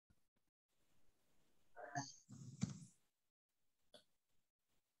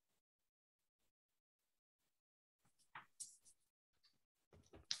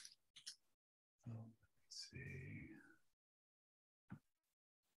see.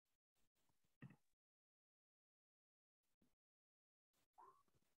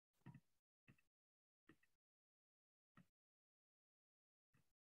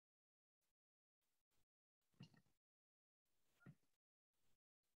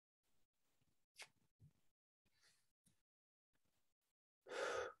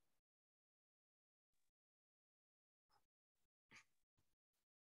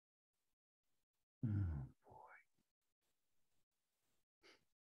 Oh, boy.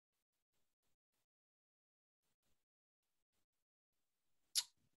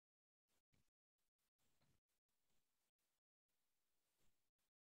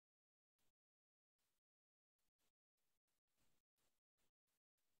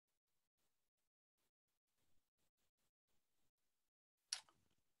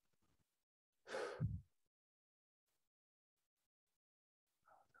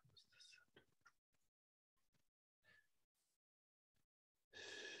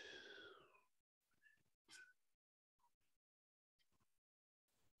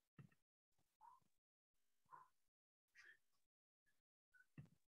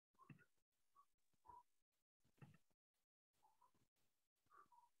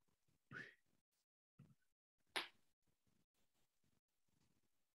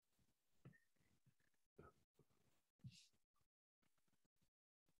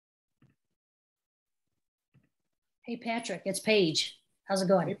 Hey, Patrick, it's Paige. How's it Hey,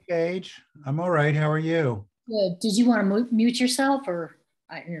 going? Paige. I'm all right. How are you? Good. Did you want to mute yourself or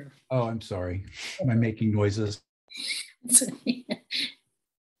I Oh, I'm sorry. Am I making noises?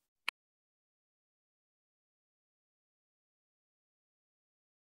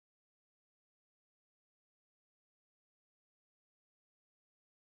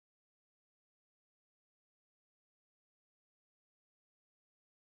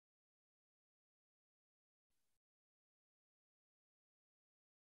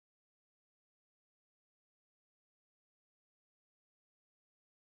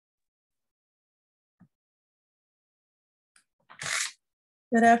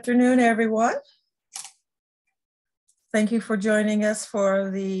 Good afternoon, everyone. Thank you for joining us for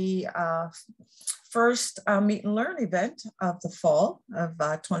the first Meet and Learn event of the fall of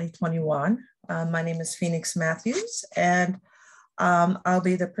 2021. My name is Phoenix Matthews, and I'll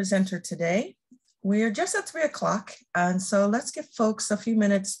be the presenter today. We're just at 3 o'clock, and so let's give folks a few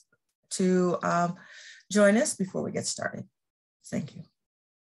minutes to join us before we get started. Thank you.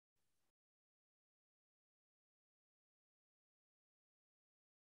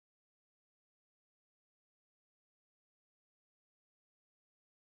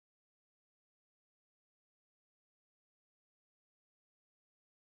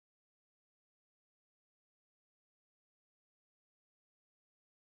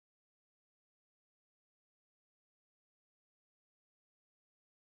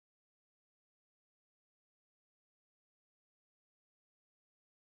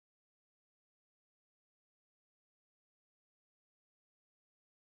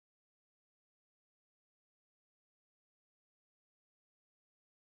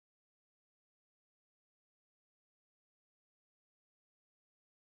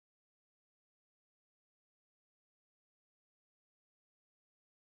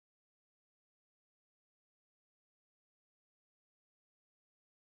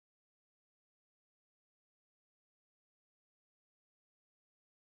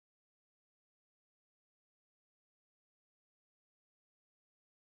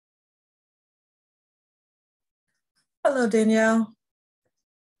 Hello, Danielle.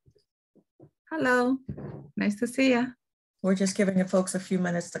 Hello, nice to see you. We're just giving folks a few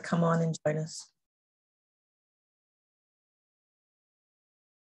minutes to come on and join us.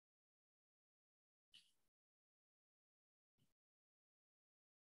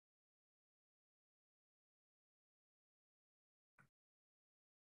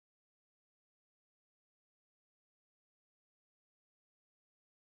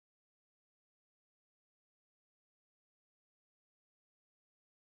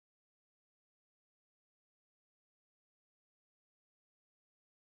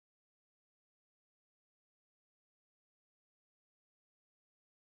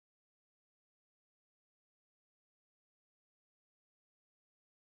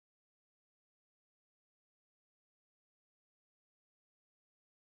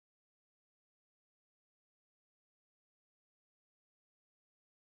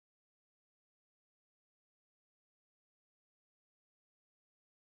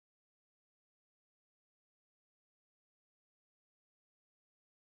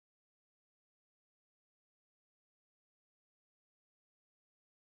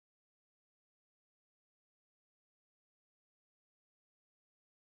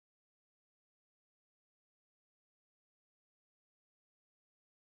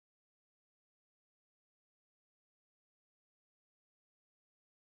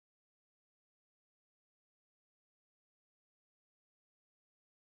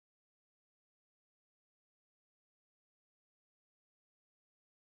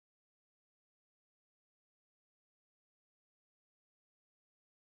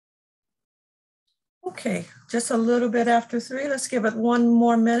 Okay, just a little bit after 3. Let's give it one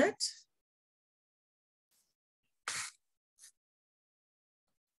more minute.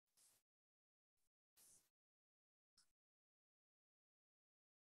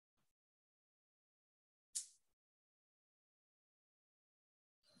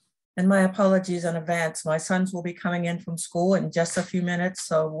 And my apologies in advance. My sons will be coming in from school in just a few minutes.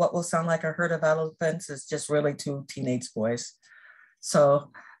 So what will sound like a herd of elephants is just really 2 teenage boys.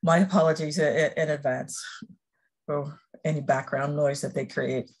 So my apologies in advance for any background noise that they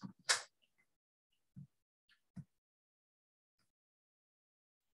create.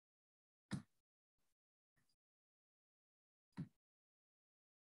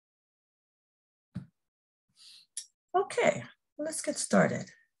 Okay, let's get started.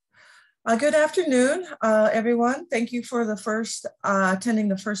 Good afternoon, everyone. Thank you for attending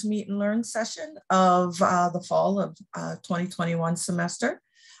the first Meet and Learn session of the fall of 2021 semester.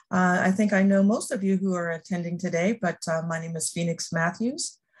 I think I know most of you who are attending today, but my name is Phoenix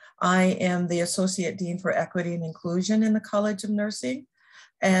Matthews. I am the Associate Dean for Equity and Inclusion in the College of Nursing.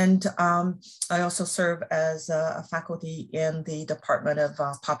 And I also serve as a faculty in the Department of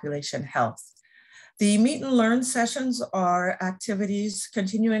Population Health. The Meet and Learn sessions are activities,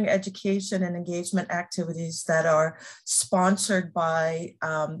 continuing education and engagement activities that are sponsored by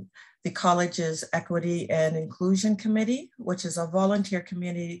the college's Equity and Inclusion Committee, which is a volunteer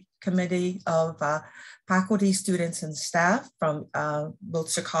committee of faculty, students, and staff from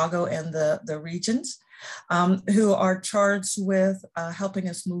both Chicago and the regions, who are charged with helping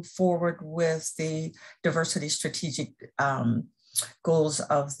us move forward with the diversity strategic goals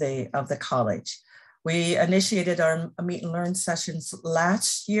of the college. We initiated our Meet and Learn sessions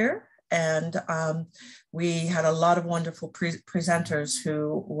last year, and we had a lot of wonderful presenters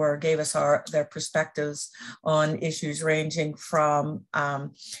who gave us their perspectives on issues ranging from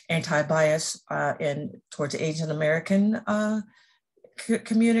anti-bias towards Asian American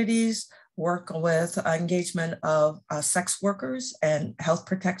communities, work with engagement of sex workers and health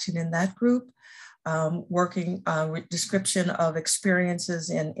protection in that group, description of experiences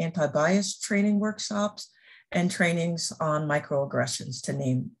in anti-bias training workshops, and trainings on microaggressions, to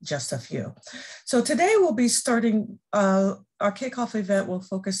name just a few. So today we'll be starting, our kickoff event will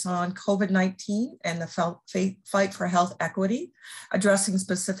focus on COVID-19 and the fight for health equity, addressing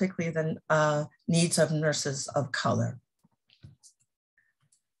specifically the needs of nurses of color.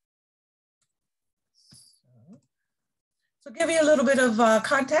 So give you a little bit of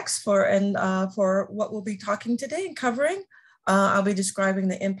context for what we'll be talking today and covering. I'll be describing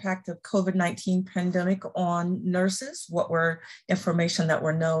the impact of COVID-19 pandemic on nurses, information that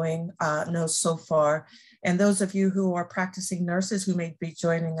we're know so far. And those of you who are practicing nurses who may be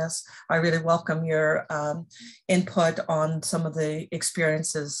joining us, I really welcome your input on some of the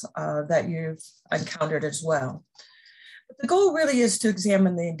experiences that you've encountered as well. The goal really is to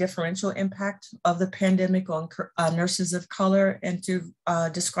examine the differential impact of the pandemic on nurses of color and to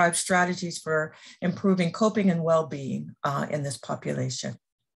describe strategies for improving coping and well-being in this population.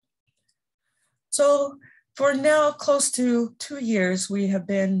 So for now, close to 2 years, we have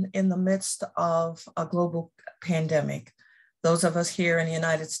been in the midst of a global pandemic. Those of us here in the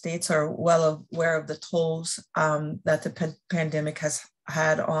United States are well aware of the tolls that the pandemic has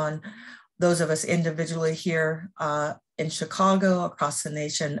had on those of us individually here in Chicago, across the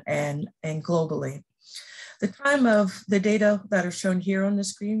nation, and globally. The time of the data that are shown here on the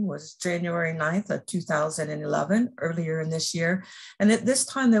screen was January 9th of 2011, earlier in this year. And at this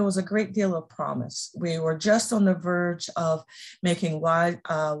time, there was a great deal of promise. We were just on the verge of making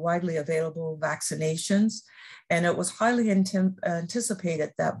widely available vaccinations. And it was highly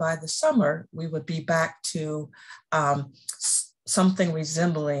anticipated that by the summer, we would be back to something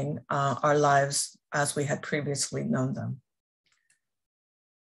resembling our lives as we had previously known them.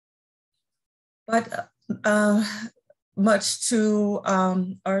 But much to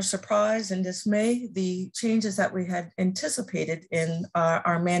our surprise and dismay, the changes that we had anticipated in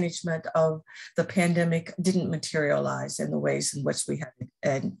our management of the pandemic didn't materialize in the ways in which we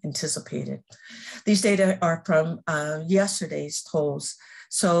had anticipated. These data are from yesterday's tolls.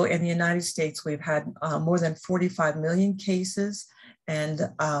 So in the United States, we've had more than 45 million cases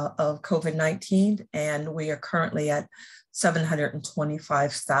of COVID-19, and we are currently at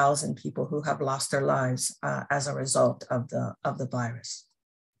 725,000 people who have lost their lives as a result of the virus.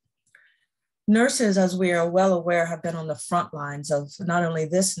 Nurses, as we are well aware, have been on the front lines of not only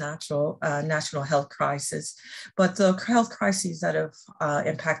this national health crisis, but the health crises that have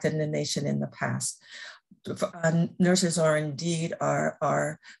impacted the nation in the past. Nurses are indeed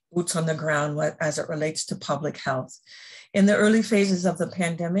our boots on the ground as it relates to public health. In the early phases of the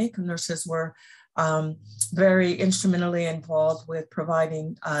pandemic, nurses were very instrumentally involved with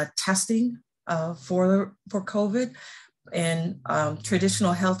providing testing for COVID in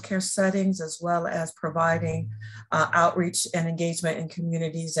traditional healthcare settings, as well as providing outreach and engagement in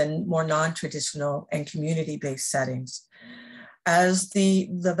communities and more non-traditional and community-based settings. As the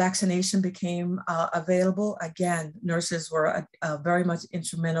vaccination became available, again, nurses were very much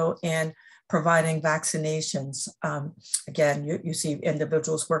instrumental in providing vaccinations. Again, you see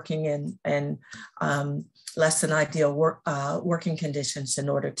individuals working in less than ideal working conditions in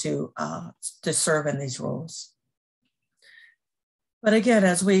order to serve in these roles. But again,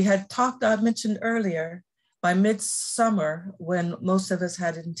 as we had mentioned earlier, by midsummer, when most of us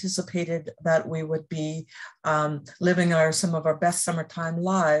had anticipated that we would be living some of our best summertime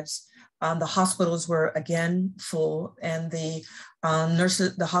lives, the hospitals were again full, and the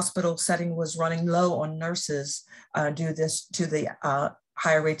hospital setting was running low on nurses due to the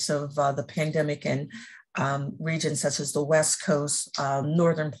higher rates of the pandemic in regions such as the West Coast,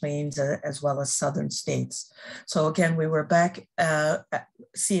 Northern Plains, as well as Southern states. So again, we were back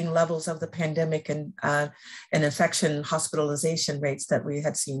seeing levels of the pandemic and infection hospitalization rates that we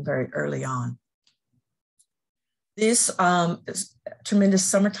had seen very early on. This tremendous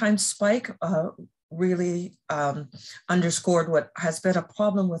summertime spike really underscored what has been a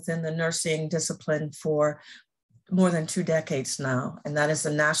problem within the nursing discipline for more than 2 decades now, and that is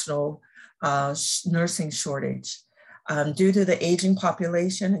the national nursing shortage. Due to the aging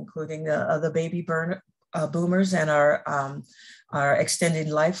population, including the baby boomers and our extended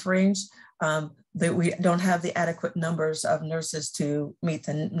life range, that we don't have the adequate numbers of nurses to meet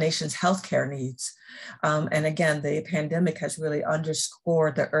the nation's healthcare needs. And again, the pandemic has really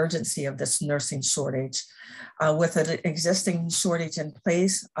underscored the urgency of this nursing shortage. With an existing shortage in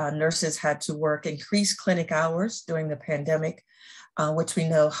place, nurses had to work increased clinic hours during the pandemic, which we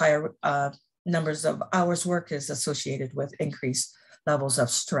know higher numbers of hours work is associated with increased levels of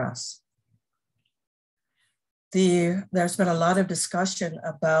stress. There's been a lot of discussion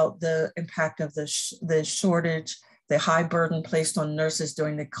about the impact of the shortage, the high burden placed on nurses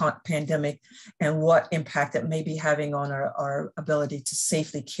during the pandemic, and what impact it may be having on our ability to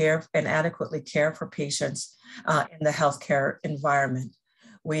safely care and adequately care for patients in the healthcare environment.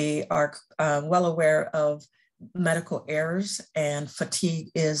 We are well aware of medical errors, and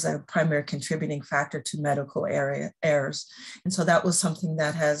fatigue is a primary contributing factor to medical errors. And so that was something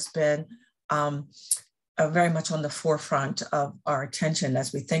that has been very much on the forefront of our attention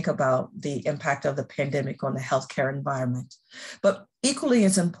as we think about the impact of the pandemic on the healthcare environment. But equally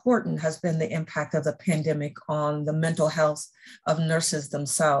as important has been the impact of the pandemic on the mental health of nurses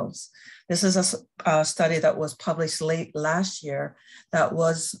themselves. This is a study that was published late last year that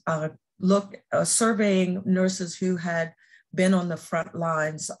was surveying nurses who had been on the front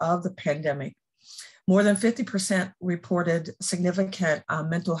lines of the pandemic. More than 50% reported significant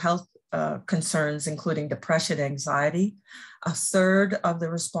mental health concerns, including depression and anxiety. A third of the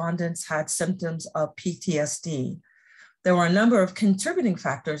respondents had symptoms of PTSD. There were a number of contributing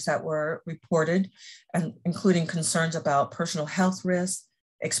factors that were reported, including concerns about personal health risks,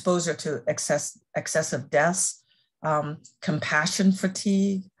 exposure to excessive deaths, compassion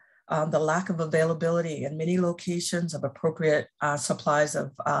fatigue, the lack of availability in many locations of appropriate supplies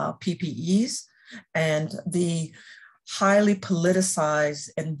of PPEs, and the highly politicized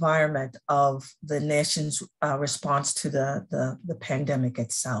environment of the nation's response to the pandemic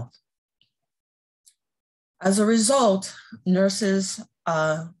itself. As a result, nurses,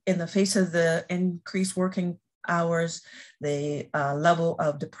 in the face of the increased working hours, the level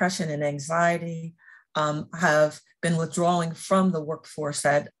of depression and anxiety, have been withdrawing from the workforce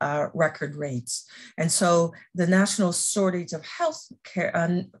at record rates. And so the national shortage of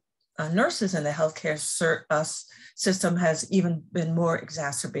healthcare nurses in the healthcare system has even been more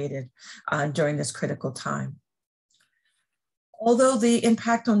exacerbated during this critical time. Although the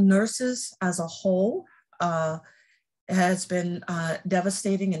impact on nurses as a whole has been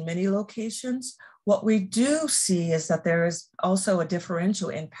devastating in many locations, what we do see is that there is also a differential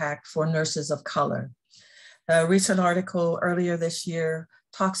impact for nurses of color. A recent article earlier this year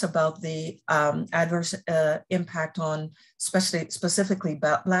talks about the adverse impact on specifically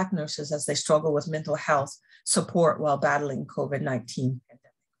Black nurses as they struggle with mental health support while battling COVID-19.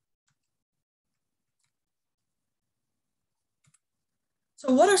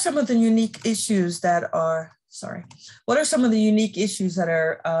 So what are some of the unique issues that are,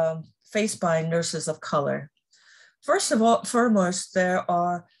 faced by nurses of color? Foremost, there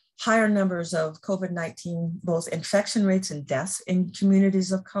are higher numbers of COVID-19, both infection rates and deaths in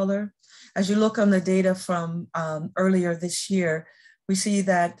communities of color. As you look on the data from earlier this year, we see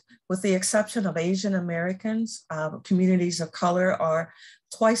that with the exception of Asian Americans, communities of color are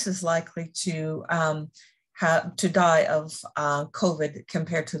twice as likely to die of COVID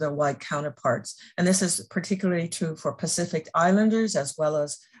compared to their white counterparts. And this is particularly true for Pacific Islanders as well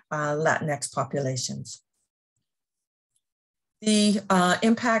as Latinx populations. The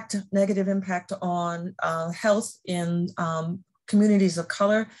negative impact on health in communities of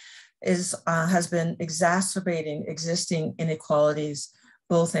color has been exacerbating existing inequalities,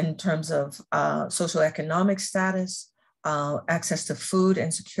 both in terms of socioeconomic status, access to food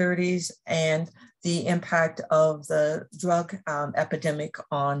insecurities, and the impact of the drug epidemic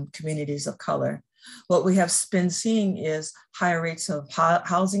on communities of color. What we have been seeing is higher rates of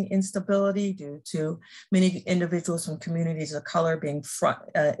housing instability due to many individuals from communities of color being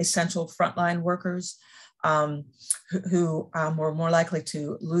essential frontline workers who were more likely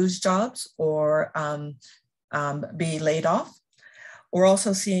to lose jobs or be laid off. We're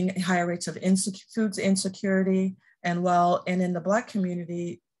also seeing higher rates of food insecurity, and in the Black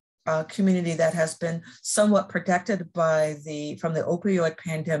community, community that has been somewhat protected from the opioid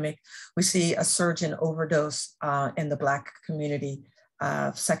pandemic, we see a surge in overdose in the Black community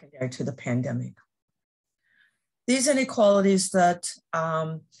secondary to the pandemic. These inequalities that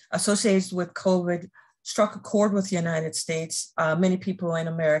associated with COVID struck a chord with the United States, many people in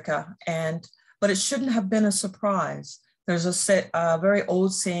America, but it shouldn't have been a surprise. There's a very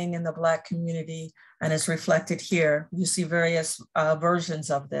old saying in the Black community, and it's reflected here. You see various versions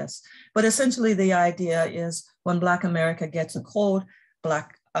of this, but essentially the idea is when Black America gets a cold,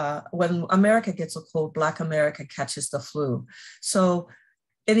 when America gets a cold, Black America catches the flu. So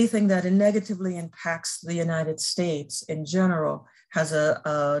anything that negatively impacts the United States in general has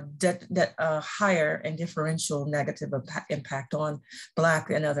a higher and differential negative impact on Black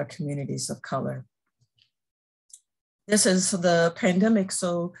and other communities of color. This is the pandemic.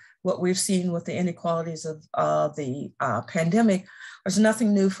 So what we've seen with the inequalities of the pandemic, there's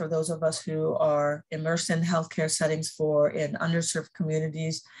nothing new for those of us who are immersed in healthcare settings in underserved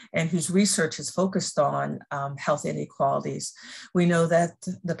communities and whose research is focused on health inequalities. We know that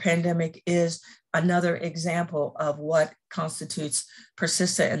the pandemic is another example of what constitutes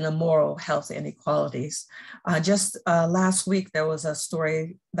persistent and immoral health inequalities. Just last week, there was a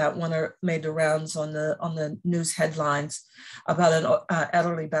story that made the rounds on the news headlines about an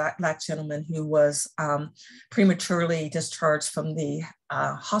elderly Black gentleman who was prematurely discharged from the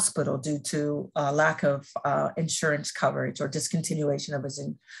hospital due to lack of insurance coverage or discontinuation of his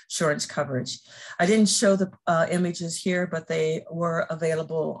insurance coverage. I didn't show the images here, but they were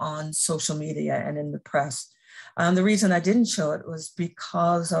available on social media and in the press. The reason I didn't show it was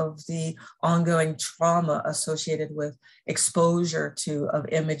because of the ongoing trauma associated with exposure of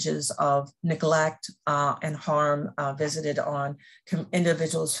images of neglect and harm visited on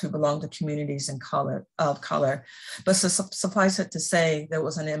individuals who belong to communities of color. But suffice it to say, there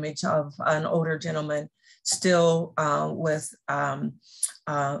was an image of an older gentleman still with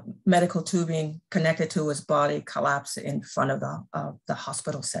medical tubing connected to his body collapsed in front of the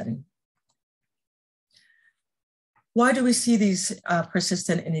hospital setting. Why do we see these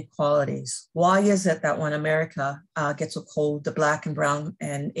persistent inequalities? Why is it that when America gets a cold, the Black and Brown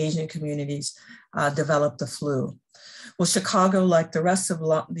and Asian communities develop the flu? Well, Chicago, like the rest of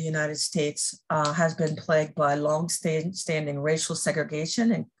the United States, has been plagued by long-standing racial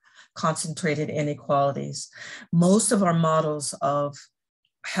segregation and concentrated inequalities. Most of our models of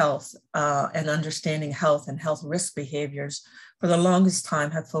health and understanding health and health risk behaviors for the longest time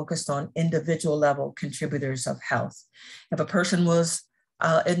have focused on individual level contributors of health. If a person was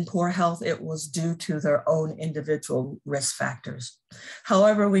in poor health, it was due to their own individual risk factors.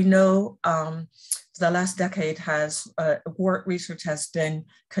 However, we know the last decade research has been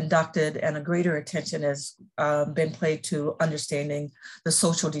conducted and a greater attention has been paid to understanding the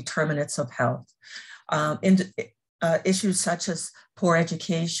social determinants of health. Issues such as poor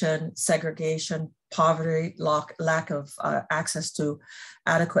education, segregation, poverty, lack of access to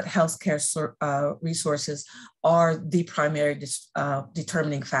adequate healthcare resources are the primary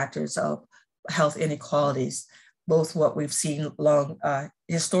determining factors of health inequalities, both what we've seen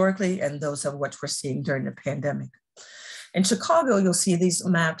historically and those of which we're seeing during the pandemic. In Chicago, you'll see these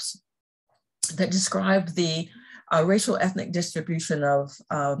maps that describe the racial ethnic distribution of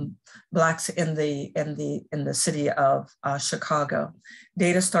Blacks in the city of Chicago.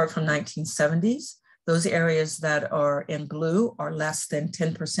 Data start from 1970s. Those areas that are in blue are less than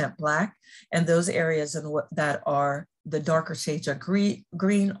 10% Black, and those areas that are the darker shades are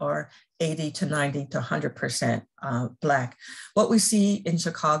green are 80 to 90 to 100% Black. What we see in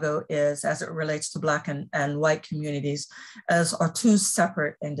Chicago is, as it relates to Black and white communities, are two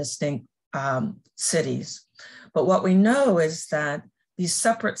separate and distinct cities. But what we know is that these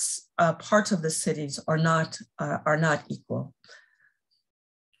separate parts of the cities are not equal.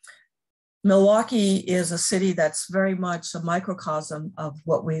 Milwaukee is a city that's very much a microcosm of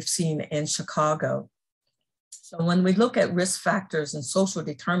what we've seen in Chicago. So when we look at risk factors and social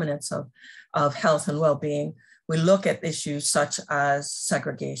determinants of health and well-being, we look at issues such as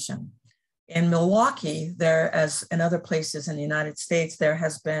segregation. In Milwaukee, as in other places in the United States, there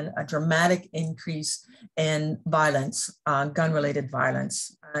has been a dramatic increase in violence, gun-related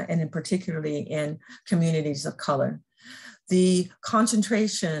violence, and in particularly in communities of color. The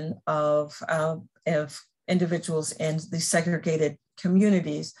concentration of individuals in these segregated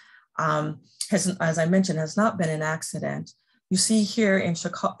communities as I mentioned, has not been an accident. You see here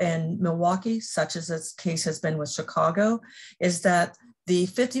in Milwaukee, such as this case has been with Chicago, is that the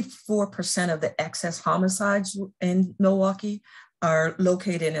 54% of the excess homicides in Milwaukee are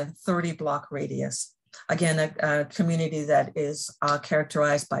located in a 30-block radius. Again, a community that is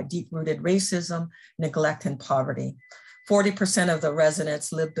characterized by deep-rooted racism, neglect, and poverty. 40% of the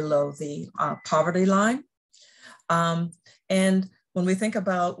residents live below the poverty line. And when we think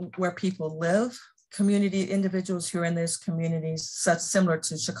about where people live, individuals who are in these communities, similar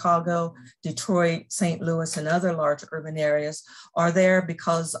to Chicago, Detroit, St. Louis, and other large urban areas, are there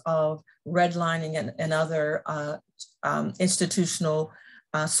because of redlining and other institutional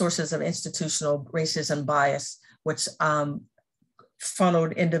sources of institutional racism bias, which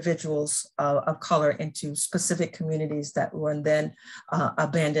funneled individuals of color into specific communities that were then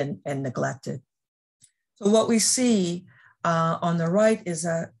abandoned and neglected. So what we see on the right is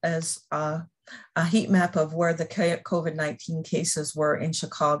a heat map of where the COVID-19 cases were in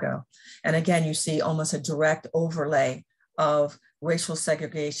Chicago. And again, you see almost a direct overlay of racial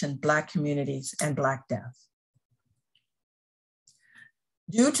segregation, Black communities, and Black death.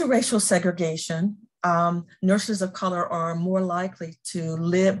 Due to racial segregation, nurses of color are more likely to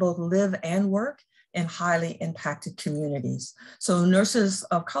both live and work in highly impacted communities. So nurses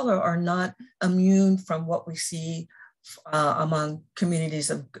of color are not immune from what we see among communities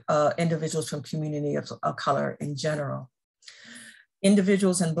of individuals from community of color in general.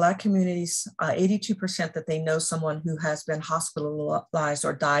 Individuals in Black communities, 82% that they know someone who has been hospitalized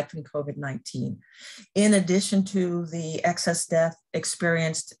or died from COVID-19. In addition to the excess death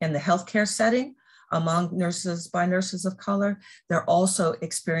experienced in the healthcare setting among nurses of color, they're also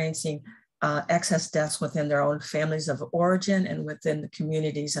experiencing excess deaths within their own families of origin and within the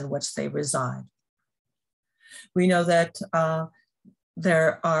communities in which they reside. We know that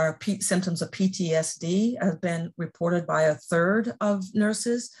there are symptoms of PTSD have been reported by a third of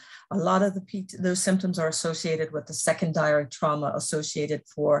nurses. A lot of those symptoms are associated with the secondary trauma associated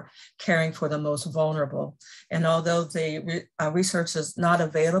for caring for the most vulnerable. And although the research is not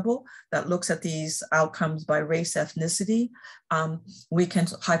available that looks at these outcomes by race, ethnicity, we can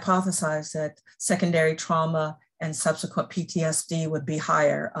hypothesize that secondary trauma and subsequent PTSD would be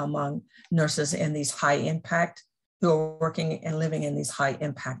higher among nurses in these high impact, who are working and living in these high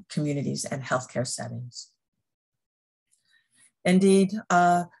impact communities and healthcare settings. Indeed,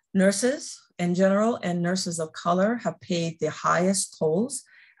 nurses in general and nurses of color have paid the highest tolls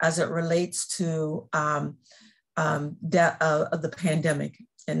as it relates to the pandemic.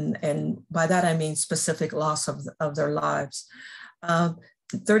 And by that, I mean specific loss of their lives.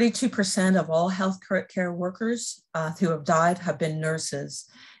 32% of all healthcare workers who have died have been nurses.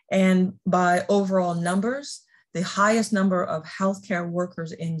 And by overall numbers, the highest number of healthcare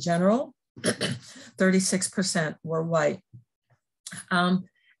workers in general, 36% were white, and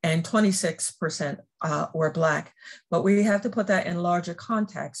 26% were Black. But we have to put that in larger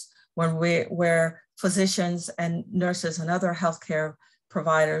context where physicians and nurses and other healthcare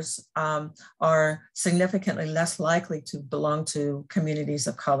providers are significantly less likely to belong to communities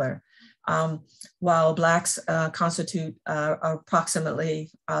of color. While Blacks constitute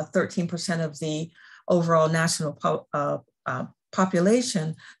approximately 13% of the overall national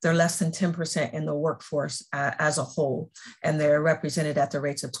population, they're less than 10% in the workforce as a whole, and they're represented at the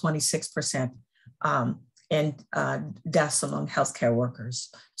rates of 26% in deaths among healthcare workers.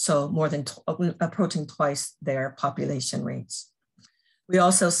 So more than approaching twice their population rates. We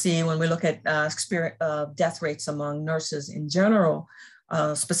also see when we look at death rates among nurses in general,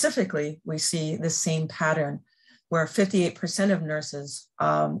 specifically, we see the same pattern where 58% of nurses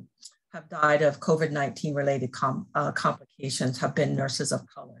have died of COVID-19 related complications have been nurses of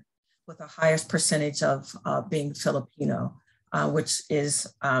color. with the highest percentage of being Filipino, which is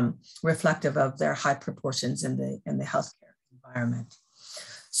reflective of their high proportions in the healthcare environment.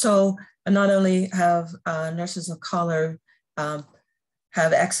 So not only have nurses of color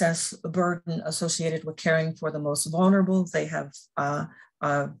have excess burden associated with caring for the most vulnerable, they have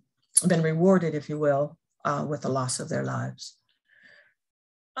been rewarded, if you will, with the loss of their lives.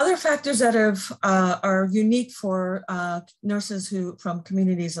 Other factors that are unique for nurses from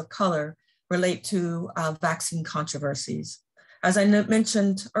communities of color relate to vaccine controversies. As I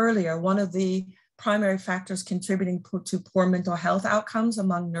mentioned earlier, one of the primary factors contributing to poor mental health outcomes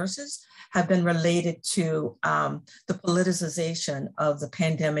among nurses have been related to the politicization of the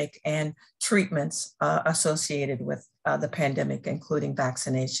pandemic and treatments associated with the pandemic, including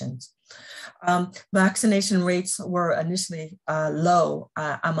vaccinations. Vaccination rates were initially low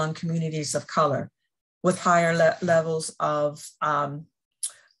among communities of color, with higher levels of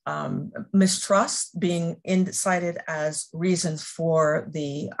mistrust being cited as reasons for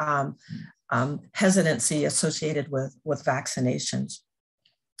the hesitancy associated with vaccinations.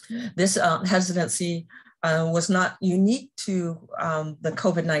 This hesitancy was not unique to the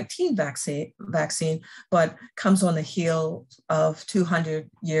COVID-19 vaccine, but comes on the heel of 200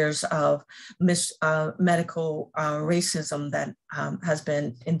 years of medical racism that has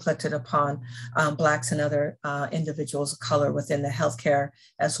been inflicted upon Blacks and other individuals of color within the healthcare,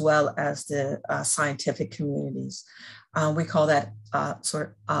 as well as the scientific communities. We call that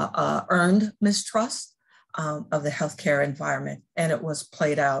earned mistrust of the healthcare environment, and it was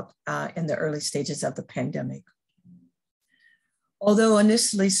played out in the early stages of the pandemic. Although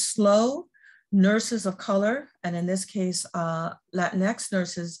initially slow, nurses of color, and in this case, Latinx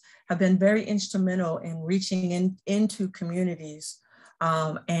nurses, have been very instrumental in reaching into communities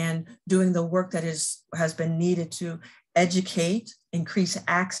and doing the work that has been needed to educate, increase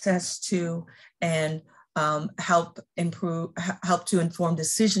access to, and help to inform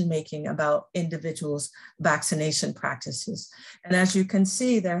decision-making about individuals' vaccination practices. And as you can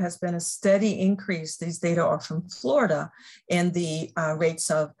see, there has been a steady increase, these data are from Florida, in the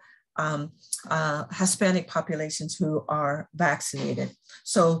rates of Hispanic populations who are vaccinated.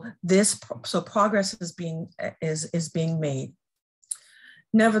 So progress is being made.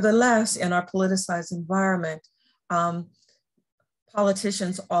 Nevertheless, in our politicized environment,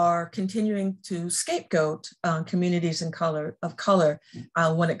 politicians are continuing to scapegoat communities of color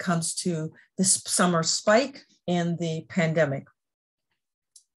when it comes to this summer spike in the pandemic,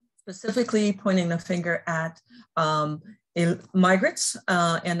 specifically pointing the finger at migrants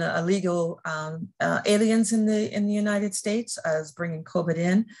and illegal aliens in the United States as bringing COVID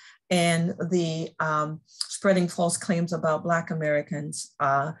in, and the spreading false claims about Black Americans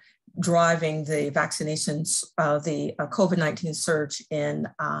driving the vaccinations, the COVID-19 surge in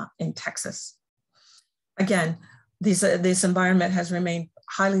Texas. Again, this environment has remained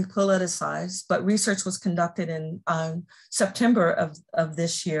highly politicized, but research was conducted in September of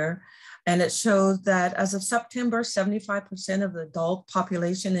this year, and it showed that as of September, 75% of the adult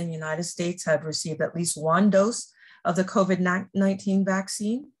population in the United States had received at least one dose of the COVID-19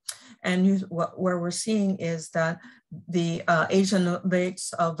 vaccine. And where we're seeing is that the Asian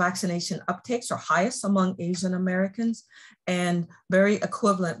rates of vaccination uptakes are highest among Asian Americans and very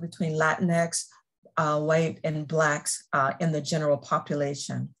equivalent between Latinx, white, and Blacks in the general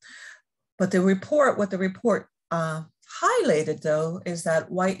population. But what the report highlighted, though, is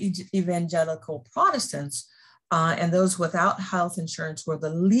that white evangelical Protestants and those without health insurance were the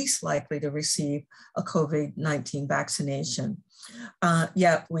least likely to receive a COVID-19 vaccination.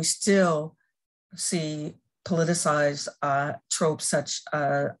 Yet we still see politicized tropes such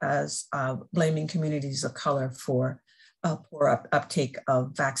as blaming communities of color for poor uptake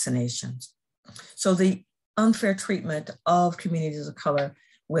of vaccinations. So the unfair treatment of communities of color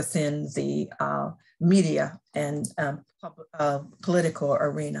within the media and political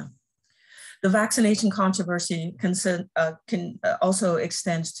arena. The vaccination controversy can also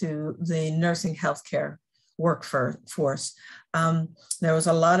extends to the nursing healthcare workforce. There was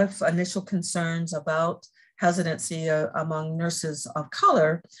a lot of initial concerns about hesitancy among nurses of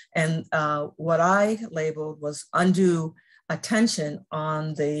color, and what I labeled was undue attention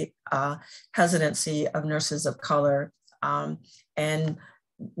on the hesitancy of nurses of color, and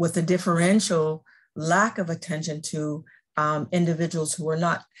with the differential lack of attention to individuals who were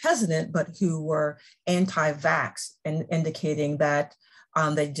not hesitant, but who were anti-vax, and indicating that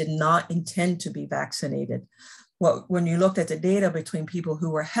they did not intend to be vaccinated. Well, when you looked at the data between people who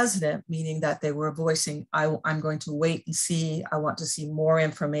were hesitant, meaning that they were voicing, I'm going to wait and see, I want to see more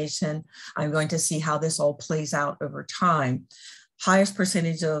information, I'm going to see how this all plays out over time. Highest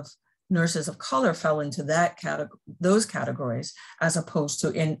percentage of nurses of color fell into those categories, as opposed to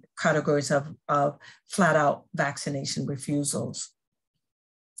in categories of flat out vaccination refusals.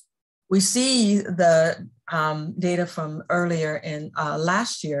 We see the data from earlier in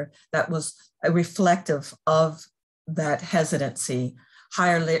last year that was reflective of that hesitancy,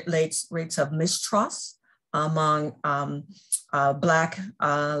 higher rates of mistrust among Black,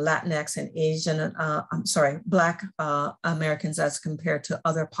 Latinx, and Asian, Black Americans as compared to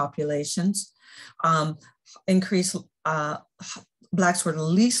other populations. Increased, Blacks were the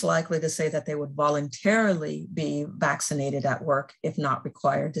least likely to say that they would voluntarily be vaccinated at work if not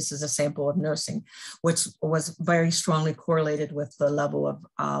required. This is a sample of nursing, which was very strongly correlated with the level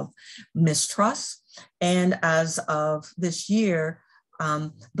of mistrust. And as of this year,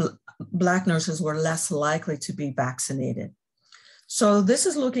 Black nurses were less likely to be vaccinated. So this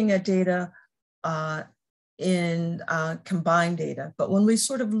is looking at data in combined data. But when we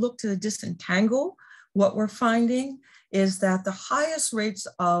sort of look to disentangle, what we're finding is that the highest rates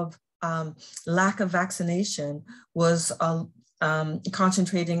of lack of vaccination was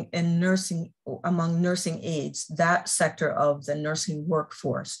concentrating in nursing, among nursing aides, that sector of the nursing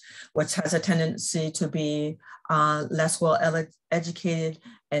workforce, which has a tendency to be less well educated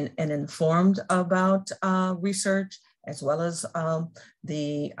and informed about research, as well as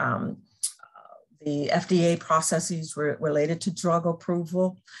the FDA processes related to drug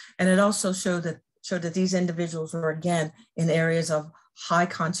approval. And it also showed that these individuals were, again, in areas of high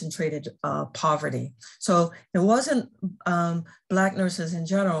concentrated poverty. So it wasn't Black nurses in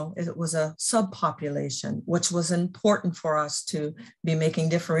general, it was a subpopulation, which was important for us to be making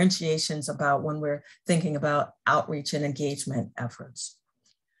differentiations about when we're thinking about outreach and engagement efforts.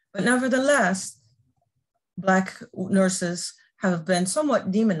 But nevertheless, Black nurses have been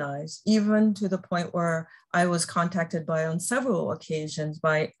somewhat demonized, even to the point where I was contacted on several occasions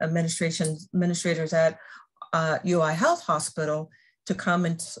by administrators at UI Health Hospital to come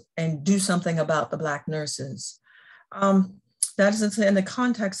and do something about the Black nurses. That is in the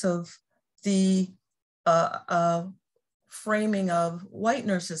context of the framing of white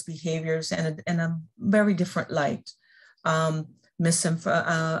nurses' behaviors in a very different light. A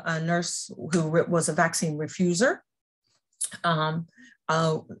nurse who was a vaccine refuser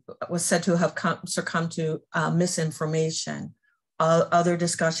was said to have succumbed to misinformation. Other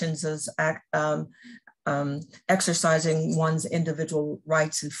discussions as exercising one's individual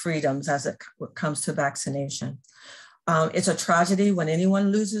rights and freedoms as it comes to vaccination. It's a tragedy when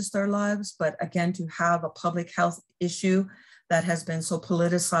anyone loses their lives, but again, to have a public health issue that has been so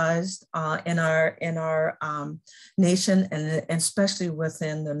politicized in our nation, and especially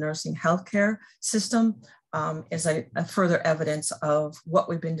within the nursing healthcare system, is a further evidence of what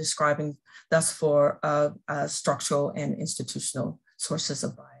we've been describing thus for structural and institutional sources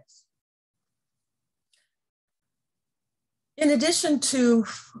of bias. In addition to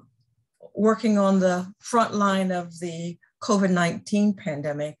working on the front line of the COVID-19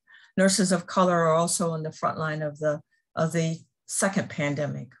 pandemic, nurses of color are also on the front line of the second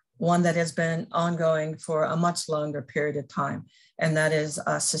pandemic, one that has been ongoing for a much longer period of time, and that is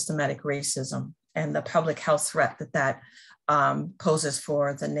systematic racism and the public health threat that poses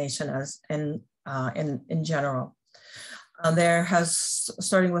for the nation as in general. There has,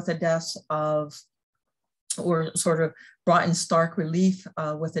 starting with the deaths of, or sort of brought in stark relief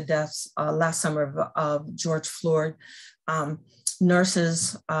with the deaths last summer of George Floyd.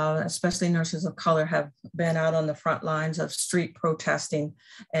 Nurses, especially nurses of color, have been out on the front lines of street protesting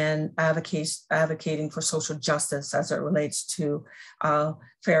and advocating for social justice as it relates to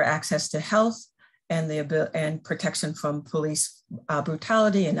fair access to health and protection from police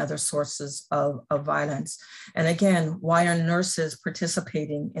brutality and other sources of violence. And again, why are nurses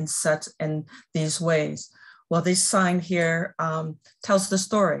participating in these ways? Well, this sign here tells the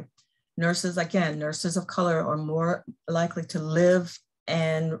story. Nurses, again, nurses of color are more likely to live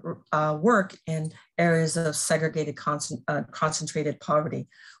and work in areas of segregated, concentrated poverty,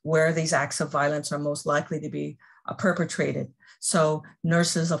 where these acts of violence are most likely to be perpetrated. So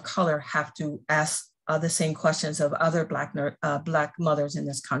nurses of color have to ask the same questions of other Black mothers in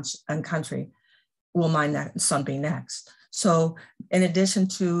this country. Will my son be next? So in addition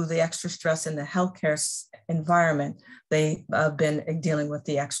to the extra stress in the healthcare environment, they have been dealing with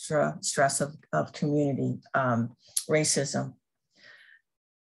the extra stress of community racism.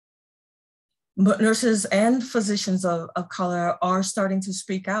 But nurses and physicians of color are starting to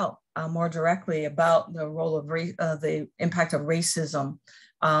speak out more directly about the role of the impact of racism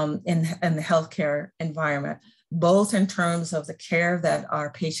in the healthcare environment, both in terms of the care that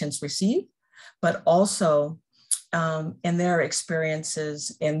our patients receive, but also and their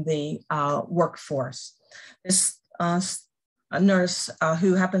experiences in the workforce. This a nurse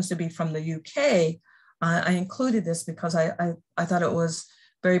who happens to be from the UK, I included this because I thought it was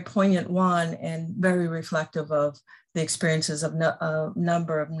very poignant one and very reflective of the experiences of a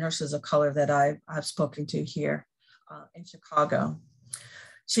number of nurses of color that I've spoken to here in Chicago.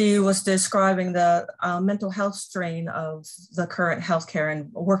 She was describing the mental health strain of the current healthcare and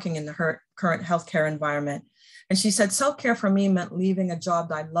working in the current healthcare environment. And she said, self-care for me meant leaving a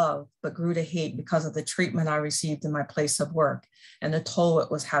job I loved, but grew to hate because of the treatment I received in my place of work and the toll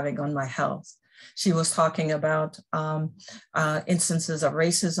it was having on my health. She was talking about instances of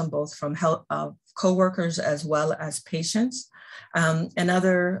racism, both from coworkers as well as patients. And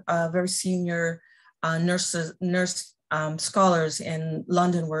other very senior scholars in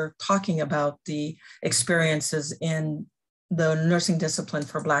London were talking about the experiences in the nursing discipline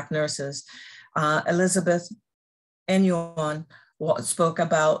for Black nurses. Elizabeth Enyuan spoke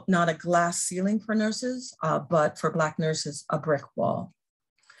about not a glass ceiling for nurses, but for Black nurses, a brick wall.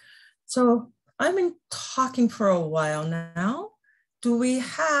 So I've been talking for a while now. Do we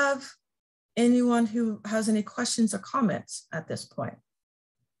have anyone who has any questions or comments at this point?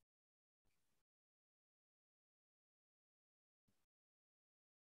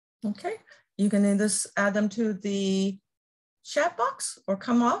 Okay, you can either add them to the chat box or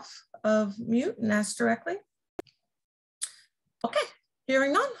come off of mute and ask directly. Okay,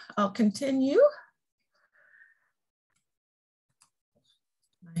 hearing none, I'll continue.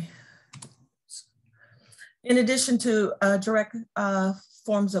 In addition to direct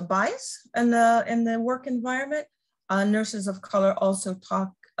forms of bias in the work environment, nurses of color also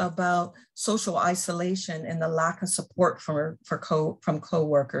talk about social isolation and the lack of support from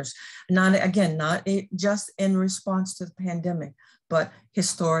coworkers. Not just in response to the pandemic, but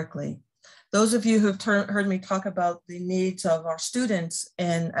historically. Those of you who've heard me talk about the needs of our students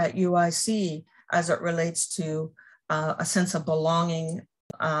at UIC as it relates to a sense of belonging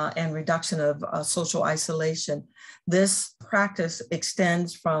and reduction of social isolation, this practice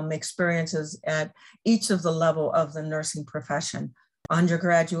extends from experiences at each of the level of the nursing profession,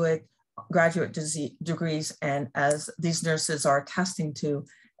 undergraduate, graduate degrees, and as these nurses are attesting to,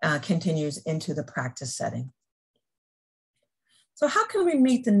 continues into the practice setting. So how can we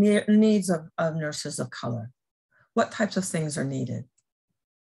meet the needs of nurses of color? What types of things are needed?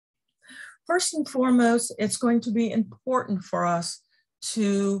 First and foremost, it's going to be important for us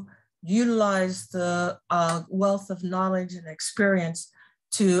to utilize the wealth of knowledge and experience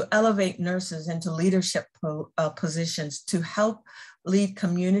to elevate nurses into leadership positions to help lead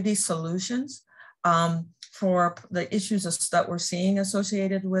community solutions for the issues that we're seeing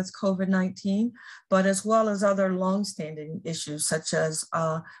associated with COVID-19, but as well as other longstanding issues such as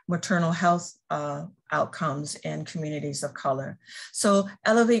maternal health outcomes in communities of color. So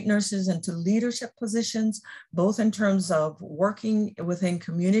elevate nurses into leadership positions, both in terms of working within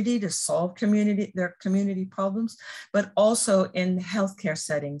community to solve their community problems, but also in healthcare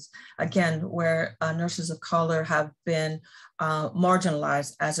settings, again, where nurses of color have been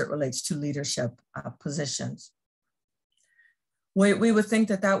marginalized as it relates to leadership positions. We would think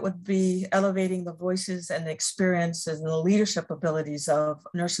that would be elevating the voices and the experiences and the leadership abilities of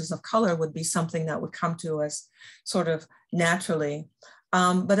nurses of color would be something that would come to us sort of naturally.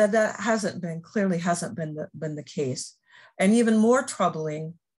 But that clearly hasn't been the case. And even more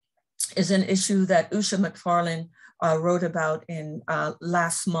troubling is an issue that Usha McFarlane wrote about in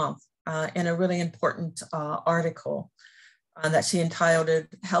last month in a really important article that she entitled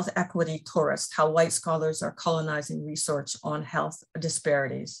Health Equity Tourist, How White Scholars Are Colonizing Research on Health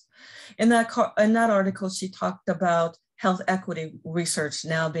Disparities. In that article, she talked about health equity research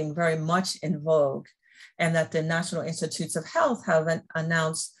now being very much in vogue, and that the National Institutes of Health have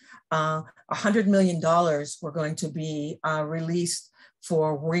announced $100 million were going to be released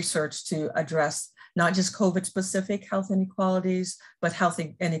for research to address not just COVID-specific health inequalities, but health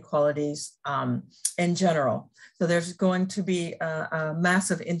inequalities in general. So there's going to be a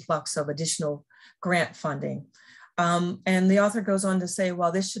massive influx of additional grant funding. And the author goes on to say,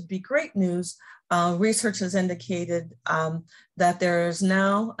 while this should be great news, research has indicated that there is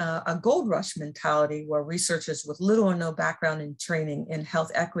now a gold rush mentality where researchers with little or no background in training in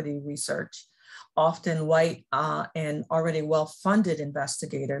health equity research, often white and already well-funded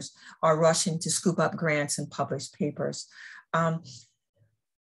investigators, are rushing to scoop up grants and publish papers.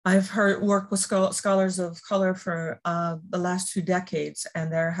 I've worked with scholars of color for the last 2 decades,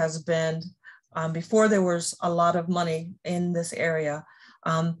 and there has been, before there was a lot of money in this area,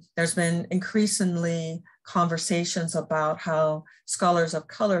 there's been increasingly conversations about how scholars of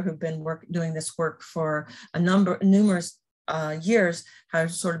color who've been doing this work for numerous years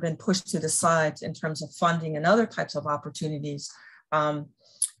have sort of been pushed to the side in terms of funding and other types of opportunities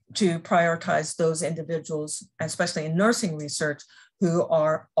to prioritize those individuals, especially in nursing research, who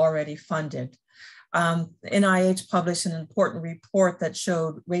are already funded. NIH published an important report that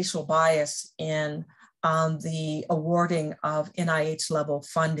showed racial bias in the awarding of NIH level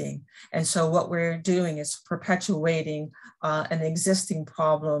funding. And so what we're doing is perpetuating an existing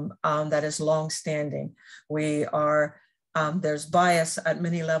problem that is longstanding. There's bias at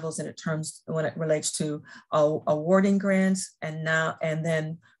many levels when it relates to awarding grants, and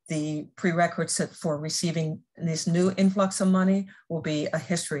then the prerequisite for receiving this new influx of money will be a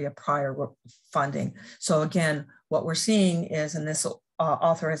history of prior funding. So again, what we're seeing is, and this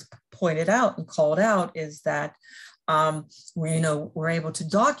author has pointed out and called out, is that we're able to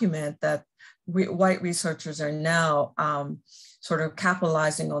document that white researchers are now sort of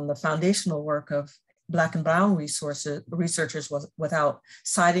capitalizing on the foundational work of Black and Brown researchers without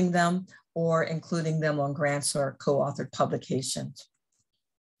citing them or including them on grants or co-authored publications.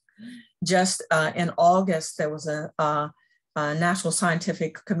 Just in August, there was a national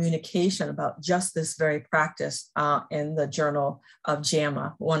scientific communication about just this very practice in the Journal of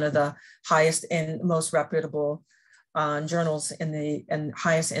JAMA, one of the highest and most reputable journals and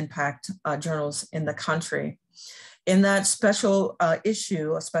highest impact journals in the country. In that special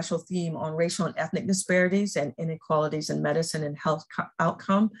issue, a special theme on racial and ethnic disparities and inequalities in medicine and health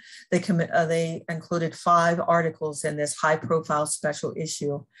outcome, they included 5 articles in this high-profile special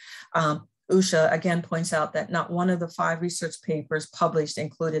issue. Usha again points out that not one of the 5 research papers published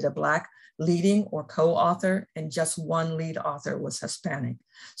included a Black leading or co-author, and just 1 lead author was Hispanic.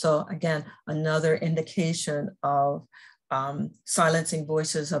 So again, another indication of silencing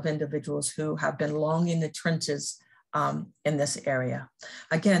voices of individuals who have been long in the trenches in this area.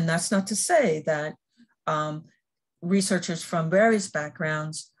 Again, that's not to say that researchers from various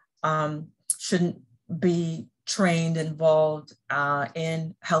backgrounds shouldn't be trained, involved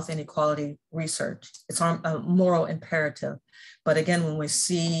in health inequality research. It's a moral imperative. But again, when we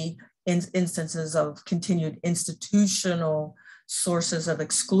see instances of continued institutional sources of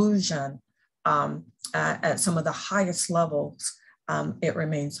exclusion at some of the highest levels, it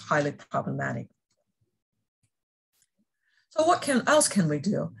remains highly problematic. So what else can we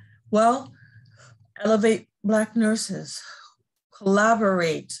do? Well, elevate Black nurses,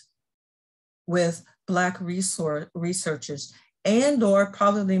 collaborate with Black researchers, and/or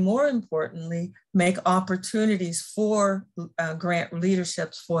probably more importantly, make opportunities for grant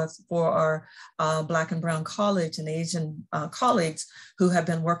leaderships for our Black and Brown colleagues and Asian colleagues who have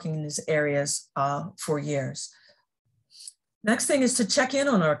been working in these areas for years. Next thing is to check in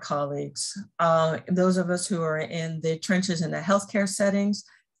on our colleagues. Those of us who are in the trenches in the healthcare settings,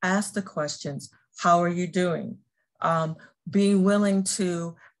 ask the questions, how are you doing? Being willing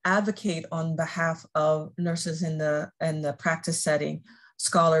to advocate on behalf of nurses in the practice setting,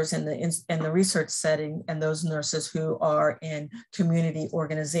 scholars in the research setting, and those nurses who are in community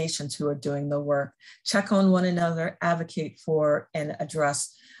organizations who are doing the work. Check on one another, advocate for and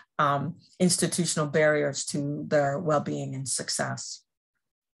address institutional barriers to their well-being and success.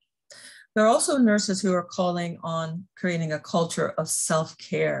 There are also nurses who are calling on creating a culture of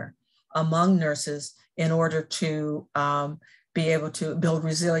self-care among nurses in order to be able to build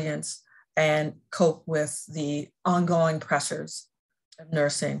resilience and cope with the ongoing pressures of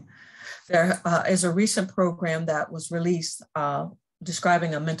nursing. There is a recent program that was released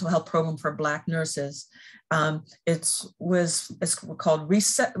describing a mental health program for Black nurses. It's called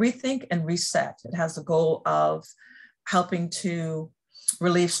Rethink and Reset. It has the goal of helping to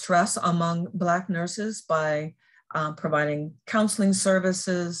relieve stress among Black nurses by providing counseling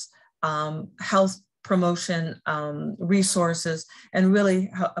services, health promotion resources, and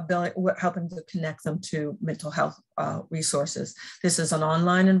really helping to connect them to mental health resources. This is an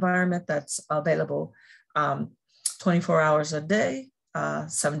online environment that's available 24 hours a day,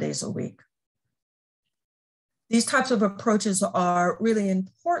 7 days a week. These types of approaches are really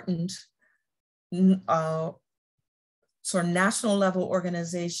important sort of national level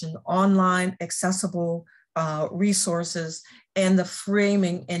organization, online accessible resources, and the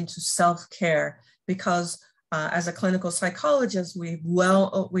framing into self-care. Because as a clinical psychologist, we've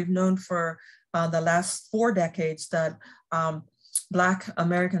known for the last 4 decades that Black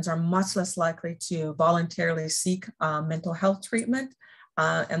Americans are much less likely to voluntarily seek mental health treatment.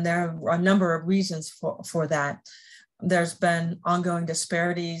 And there are a number of reasons for that. There's been ongoing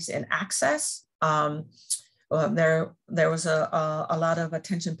disparities in access. there was a lot of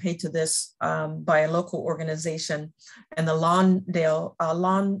attention paid to this by a local organization in the Lawnwood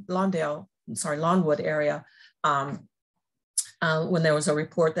area when there was a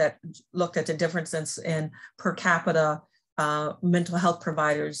report that looked at the differences in per capita mental health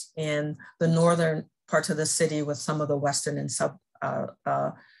providers in the northern parts of the city with some of the western and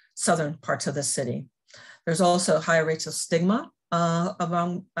southern parts of the city. There's also higher rates of stigma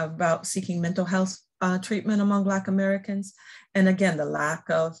about seeking mental health treatment among Black Americans. And again, the lack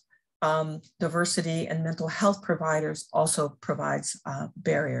of diversity in mental health providers also provides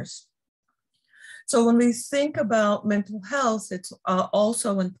barriers. So when we think about mental health, it's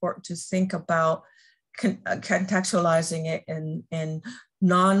also important to think about contextualizing it in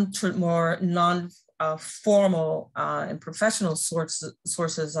more non-formal and professional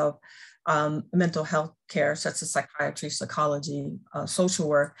sources of mental health care, such as psychiatry, psychology, social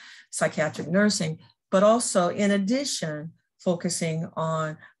work, psychiatric nursing, but also in addition, focusing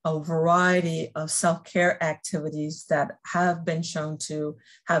on a variety of self-care activities that have been shown to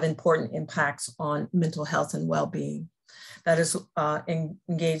have important impacts on mental health and well-being. That is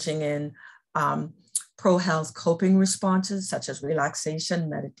engaging in pro-health coping responses, such as relaxation,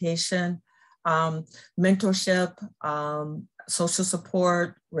 meditation, mentorship, social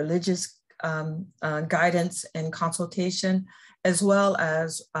support, religious guidance and consultation, as well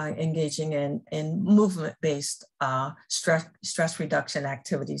as engaging in movement-based stress reduction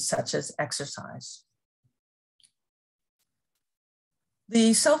activities such as exercise.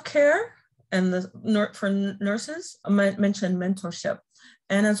 The self-care and for nurses, I mentioned mentorship.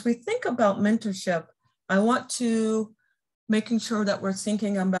 And as we think about mentorship, I want to making sure that we're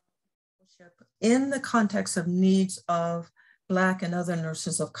thinking about mentorship in the context of needs of Black and other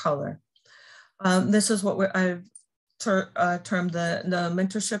nurses of color. This is what I've termed the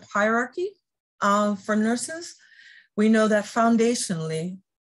mentorship hierarchy for nurses. We know that foundationally,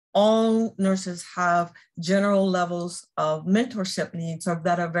 all nurses have general levels of mentorship needs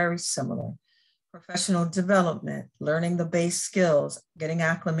that are very similar. Professional development, learning the base skills, getting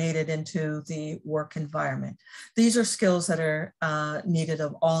acclimated into the work environment. These are skills that are needed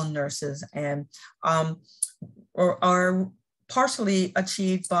of all nurses and are partially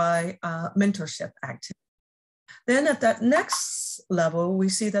achieved by mentorship activities. Then at that next level, we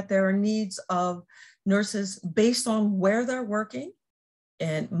see that there are needs of nurses based on where they're working.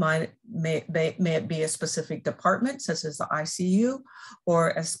 And may it be a specific department, such as the ICU, or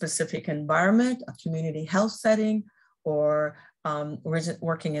a specific environment, a community health setting, or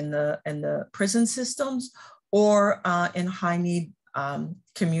working in the prison systems, or in high need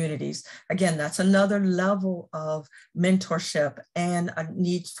communities. Again, that's another level of mentorship and a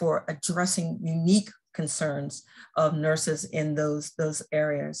need for addressing unique concerns of nurses in those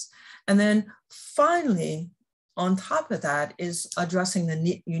areas. And then finally, on top of that is addressing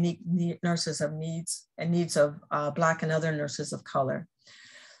the unique needs of Black and other nurses of color.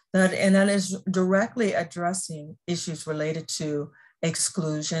 That is directly addressing issues related to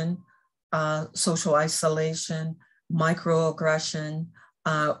exclusion, social isolation, microaggression,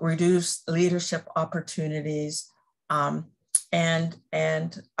 reduced leadership opportunities, and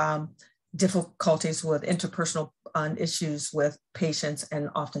difficulties with interpersonal issues with patients and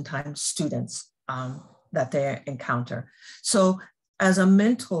oftentimes students that they encounter. So as a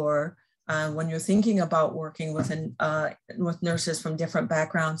mentor, when you're thinking about working with nurses from different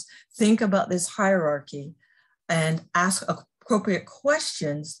backgrounds, think about this hierarchy and ask appropriate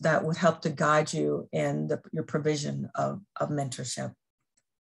questions that would help to guide you in your provision of mentorship.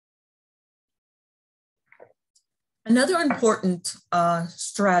 Another important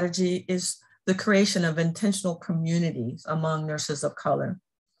strategy is the creation of intentional communities among nurses of color.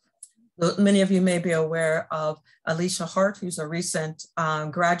 Many of you may be aware of Alicia Hart, who's a recent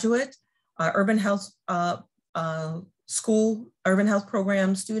graduate, urban health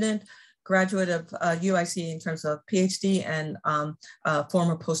program student, graduate of UIC in terms of PhD, and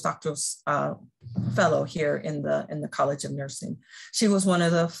former postdoctoral fellow here in the College of Nursing. She was one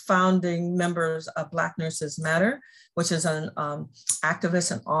of the founding members of Black Nurses Matter, which is an activist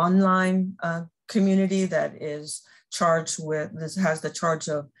and online community that is charged with, has the charge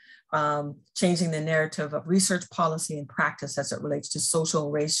of changing the narrative of research policy and practice as it relates to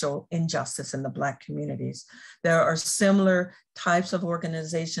social racial injustice in the Black communities. There are similar types of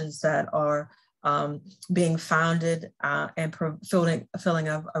organizations that are being founded and filling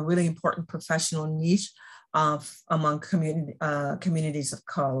a really important professional niche among communities of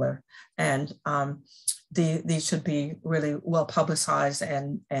color. And these should be really well publicized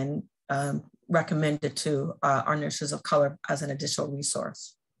and recommended to our nurses of color as an additional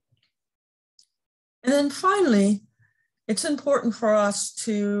resource. And then finally, it's important for us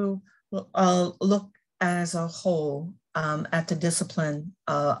to look as a whole at the discipline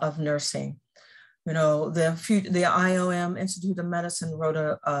of nursing. You know, the IOM, Institute of Medicine, wrote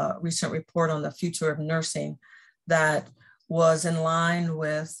a recent report on the future of nursing that was in line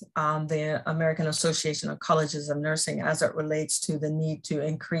with the American Association of Colleges of Nursing as it relates to the need to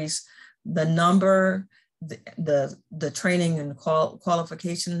increase the number, the training and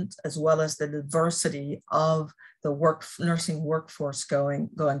qualifications, as well as the diversity of the nursing workforce going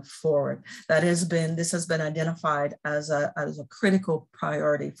forward. This has been identified as a critical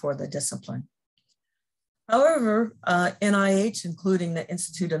priority for the discipline. However, NIH, including the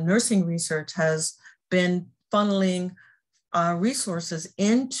Institute of Nursing Research, has been funneling resources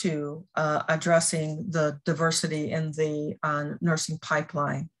into addressing the diversity in the nursing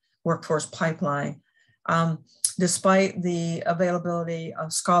pipeline, workforce pipeline. Despite the availability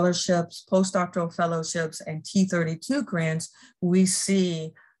of scholarships, postdoctoral fellowships, and T32 grants, we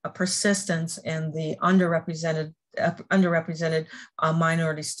see a persistence in the underrepresented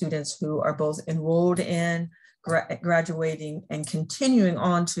minority students who are both enrolled in, graduating, and continuing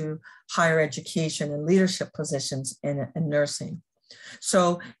on to higher education and leadership positions in nursing.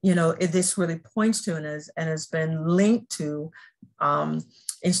 So, you know, this really points to and has been linked to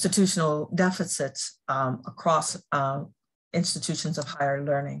institutional deficits across institutions of higher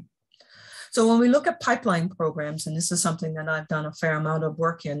learning. So when we look at pipeline programs, and this is something that I've done a fair amount of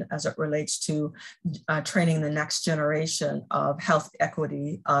work in as it relates to training the next generation of health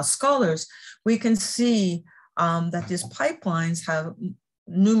equity scholars, we can see that these pipelines have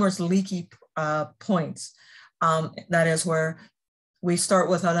numerous leaky points. That is where we start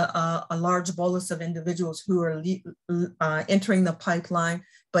with a large bolus of individuals who are entering the pipeline,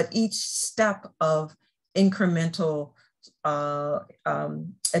 but each step of incremental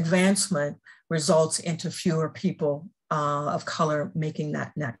advancement results into fewer people of color making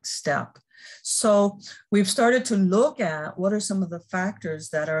that next step. So we've started to look at what are some of the factors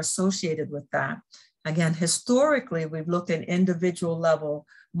that are associated with that. Again, historically, we've looked at individual level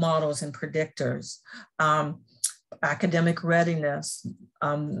models and predictors. Academic readiness.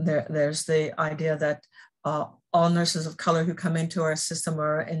 There's the idea that all nurses of color who come into our system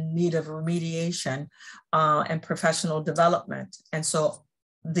are in need of remediation and professional development. And so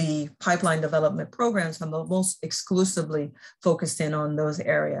the pipeline development programs are most exclusively focused in on those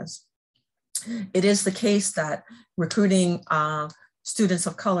areas. It is the case that recruiting students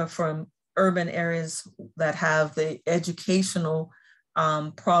of color from urban areas that have the educational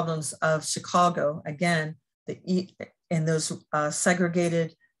problems of Chicago, again, in those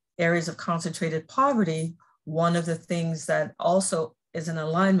segregated areas of concentrated poverty, one of the things that also is in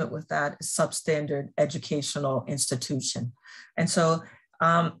alignment with that is substandard educational institution. And so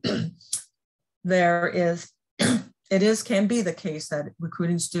can be the case that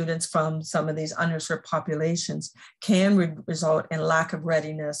recruiting students from some of these underserved populations can result in lack of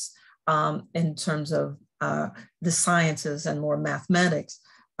readiness in terms of the sciences and more mathematics.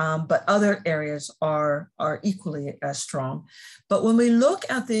 But other areas are equally as strong. But when we look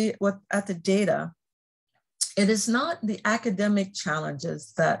at the data, it is not the academic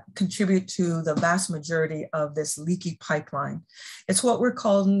challenges that contribute to the vast majority of this leaky pipeline. It's what we're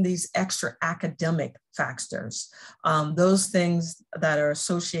calling these extra academic factors. Those things that are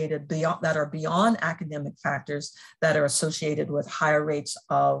associated beyond academic factors that are associated with higher rates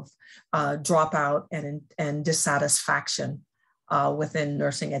of dropout and dissatisfaction within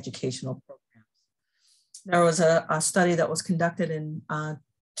nursing educational programs. There was a study that was conducted in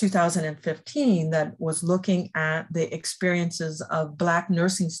 2015 that was looking at the experiences of Black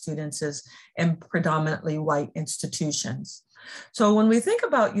nursing students in predominantly white institutions. So when we think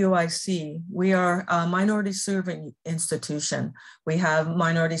about UIC, we are a minority serving institution. We have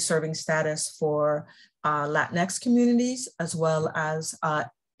minority serving status for Latinx communities as well as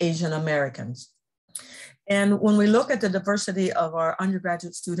Asian Americans. And when we look at the diversity of our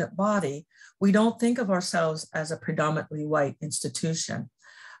undergraduate student body, we don't think of ourselves as a predominantly white institution.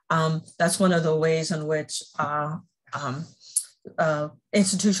 That's one of the ways in which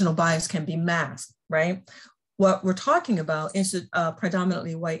institutional bias can be masked, right? What we're talking about is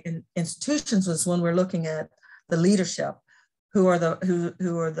predominantly white institutions is when we're looking at the leadership, who are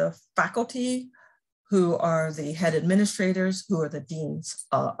the faculty, who are the head administrators, who are the deans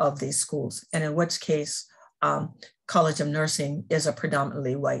of these schools, and in which case, College of Nursing is a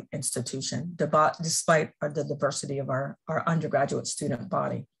predominantly white institution, despite the diversity of our undergraduate student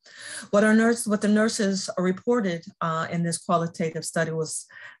body. What the nurses reported in this qualitative study was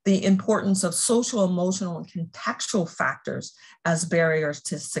the importance of social, emotional, and contextual factors as barriers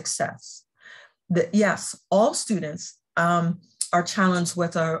to success. yes, all students are challenged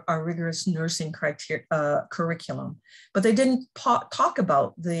with our rigorous nursing curriculum, but they didn't talk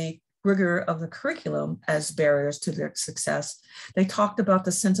about the rigor of the curriculum as barriers to their success. They talked about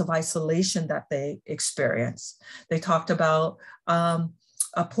the sense of isolation that they experience. They talked about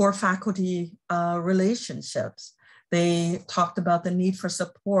poor faculty relationships. They talked about the need for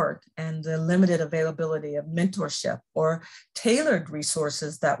support and the limited availability of mentorship or tailored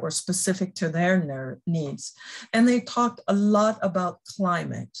resources that were specific to their needs. And they talked a lot about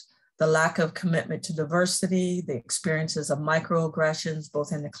climate, the lack of commitment to diversity, the experiences of microaggressions,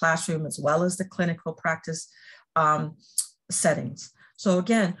 both in the classroom as well as the clinical practice settings. So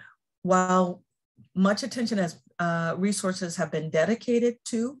again, while much attention as resources have been dedicated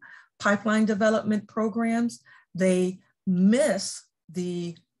to pipeline development programs, they miss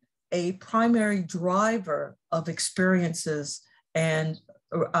a primary driver of experiences and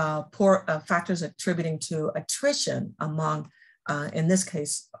poor factors attributing to attrition among, in this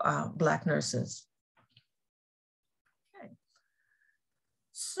case, Black nurses. Okay.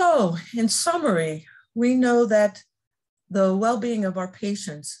 So in summary, we know that the well-being of our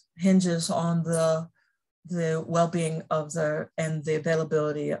patients hinges on the well-being of and the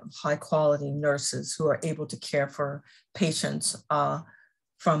availability of high-quality nurses who are able to care for patients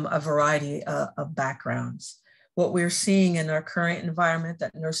from a variety of backgrounds. What we're seeing in our current environment,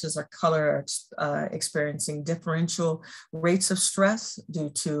 that nurses of color are experiencing differential rates of stress due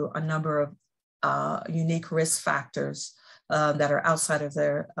to a number of unique risk factors that are outside of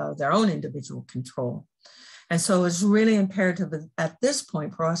their own individual control. And so it's really imperative at this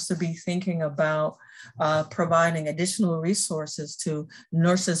point for us to be thinking about providing additional resources to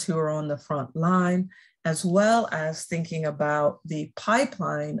nurses who are on the front line, as well as thinking about the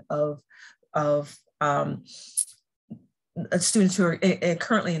pipeline of students who are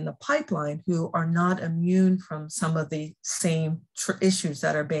currently in the pipeline who are not immune from some of the same issues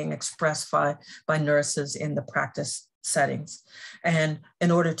that are being expressed by nurses in the practice settings. And in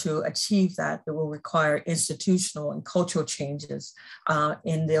order to achieve that, it will require institutional and cultural changes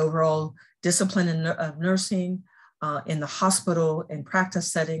in the overall discipline of nursing, in the hospital and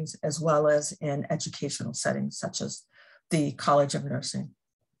practice settings, as well as in educational settings, such as the College of Nursing.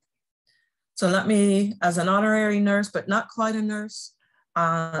 So let me, as an honorary nurse, but not quite a nurse,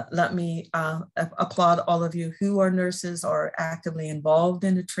 let me applaud all of you who are nurses or actively involved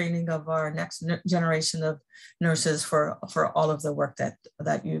in the training of our next generation of nurses for all of the work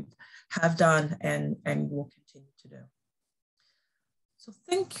that you have done and will continue to do. So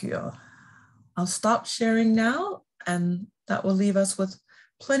thank you. I'll stop sharing now, and that will leave us with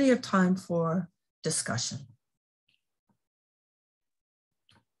plenty of time for discussion.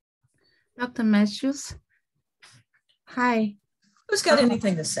 Dr. Matthews. Hi. Who's got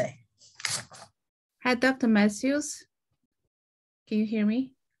anything to say? Hi, Dr. Matthews. Can you hear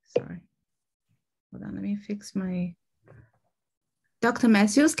me? Sorry. Hold on, let me fix my... Dr.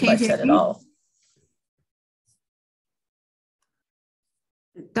 Matthews, can you hear me? I said it all.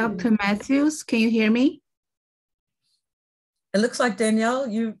 Dr. Matthews, can you hear me? It looks like Danielle,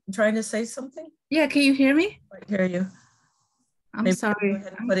 you trying to say something? Yeah, can you hear me? I hear you. I'm Maybe sorry. Go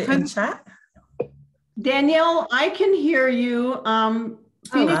ahead and put it in chat. Danielle, I can hear you.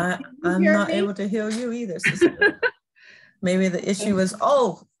 Phoenix, I'm not able to hear you either, sister. Maybe the issue is,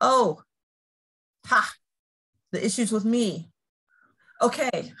 the issue's with me.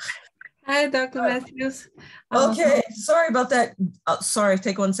 Okay. Hi, Dr. Matthews. Okay, sorry about that. Sorry,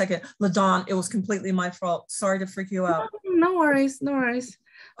 take 1 second. LaDawn, it was completely my fault. Sorry to freak you out. No worries, no worries.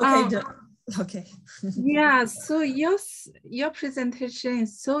 Okay, okay. Yeah, so your presentation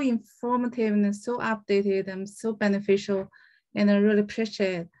is so informative and so updated and so beneficial, and I really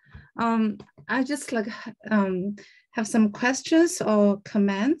appreciate it. I just like have some questions or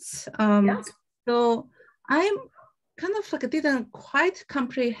comments. Yes. So I'm kind of like didn't quite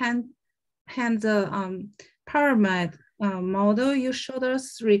comprehend the pyramid model you showed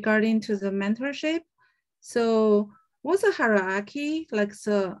us regarding to the mentorship. So what's the hierarchy, like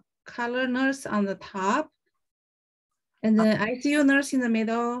the color nurse on the top, and then ICU nurse in the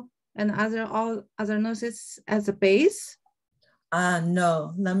middle, and all other nurses as a base?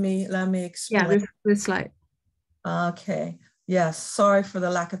 No, let me explain. Yeah, this slide. Okay, yes, sorry for the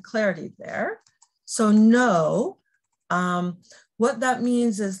lack of clarity there. So no, what that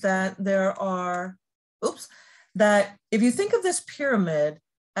means is that there are, that if you think of this pyramid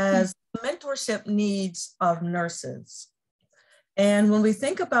as mentorship needs of nurses, and when we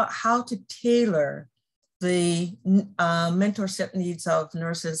think about how to tailor the mentorship needs of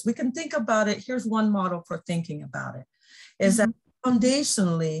nurses, we can think about it. Here's one model for thinking about it, is that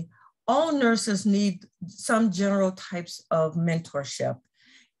foundationally, all nurses need some general types of mentorship.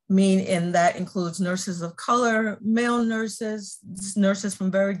 And that includes nurses of color, male nurses, nurses from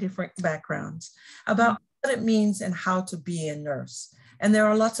very different backgrounds, about what it means and how to be a nurse. And there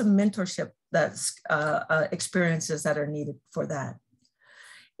are lots of mentorship experiences that are needed for that.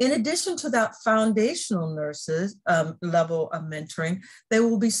 In addition to that foundational nurses level of mentoring, there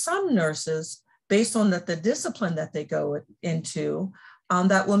will be some nurses based on the discipline that they go into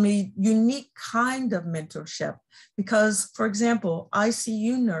that will need unique kind of mentorship. Because, for example,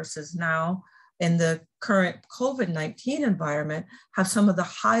 ICU nurses now in the current COVID-19 environment have some of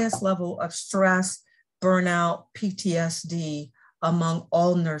the highest level of stress, burnout, PTSD among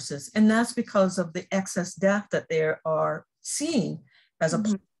all nurses. And that's because of the excess death that they are seeing as a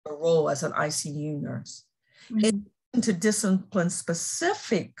role as an ICU nurse. In addition to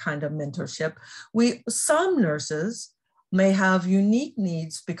discipline-specific kind of mentorship, some nurses may have unique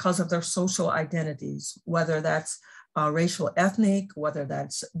needs because of their social identities, whether that's racial, ethnic, whether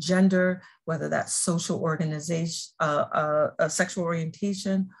that's gender, whether that's social organization, sexual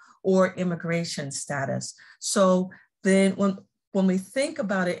orientation, or immigration status. So then when we think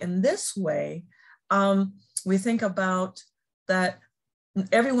about it in this way, we think about that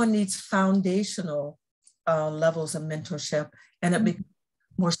everyone needs foundational levels of mentorship, and it becomes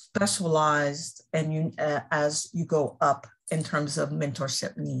more specialized and as you go up in terms of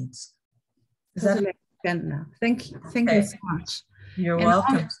mentorship needs. Is that now? Thank you so much. You're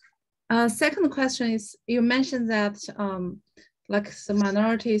welcome. Second question is, you mentioned that like the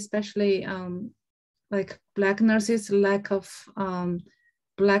minority, especially like Black nurses, lack of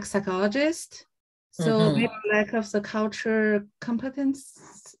Black psychologists, so maybe lack of the culture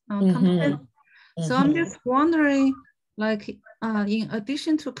competence. So I'm just wondering, like, in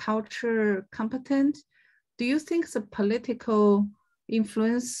addition to culture competent, do you think the political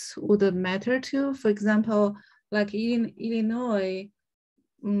influence would matter too? For example, like in Illinois,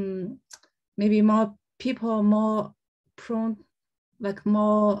 maybe more people more prone, like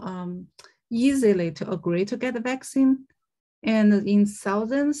more easily to agree to get the vaccine. And in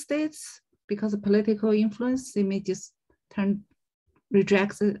southern states, because of political influence, they may just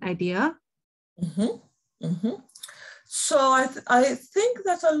reject the idea. So I think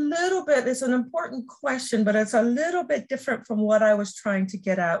that's a little bit, it's an important question, but it's a little bit different from what I was trying to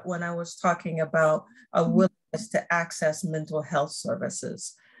get at when I was talking about a willingness to access mental health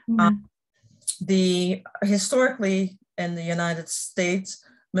services. Historically in the United States,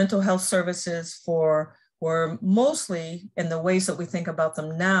 mental health services were mostly, in the ways that we think about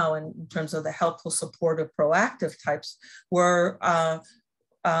them now in terms of the helpful, supportive, proactive types, were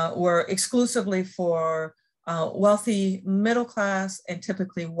exclusively for wealthy, middle class, and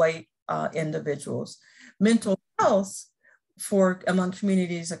typically white individuals. Mental health among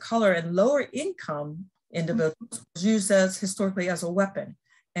communities of color and lower income individuals was used historically as a weapon.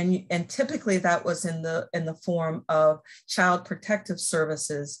 And typically that was in the form of child protective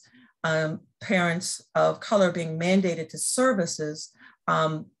services, parents of color being mandated to services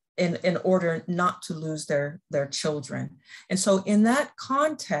in order not to lose their children. And so in that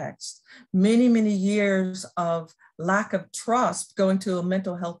context, many years of lack of trust going to a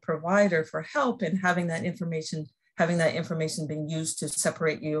mental health provider for help and having that information being used to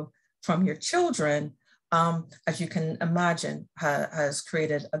separate you from your children, as you can imagine, has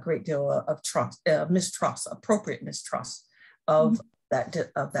created a great deal of trust, mistrust, appropriate mistrust of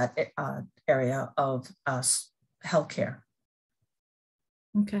that area of healthcare.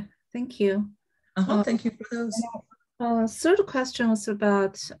 Okay, thank you. Thank you for those. Third question was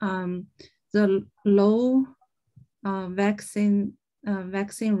about the low vaccine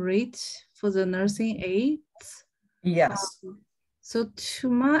rate for the nursing aides. Yes. So to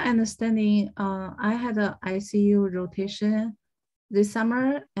my understanding, I had an ICU rotation this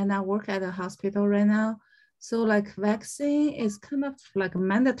summer, and I work at a hospital right now. So like vaccine is kind of like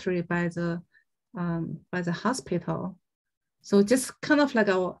mandatory by the hospital. So just kind of like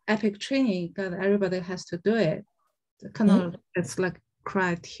our EPIC training that everybody has to do it. Kind of, it's like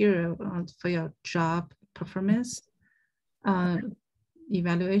criteria for your job performance,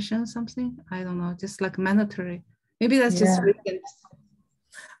 evaluation, something. I don't know, just like mandatory. Maybe that's just recent.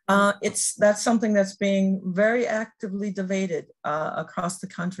 That's something that's being very actively debated across the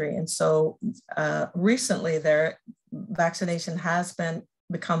country. And so recently vaccination has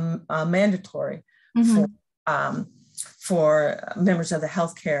become mandatory for members of the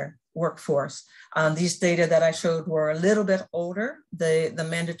healthcare workforce. These data that I showed were a little bit older. The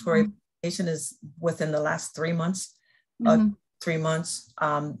mandatory vaccination is within the last 3 months. 3 months.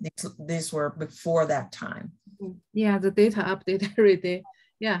 These were before that time. Yeah, the data update every day.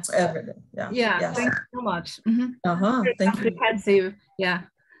 Yeah. Every day. Yeah. Yeah. Yes. Thank you so much. Mhm. Very Thank you. comprehensive. Yeah.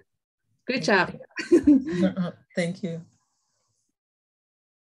 Good job. Thank you.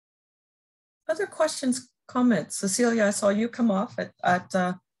 Other questions, comments? Cecilia, I saw you come off at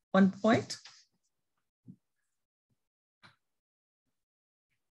one point.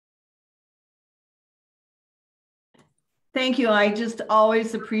 Thank you. I just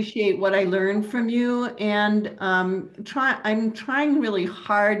always appreciate what I learned from you, and I'm trying really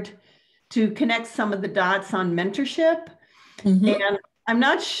hard to connect some of the dots on mentorship. And I'm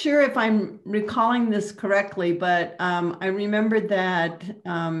not sure if I'm recalling this correctly, but I remembered that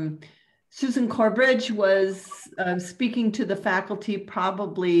Susan Corbridge was speaking to the faculty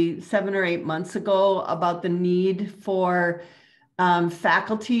probably 7 or 8 months ago about the need for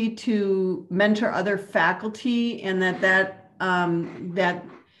faculty to mentor other faculty, and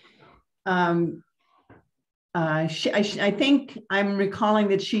I think I'm recalling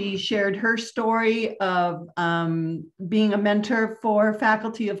that she shared her story of being a mentor for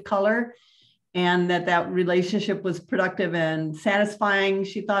faculty of color, and that relationship was productive and satisfying,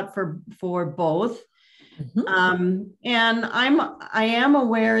 she thought, for both. And I am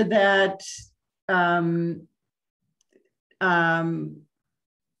aware that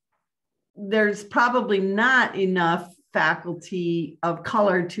there's probably not enough faculty of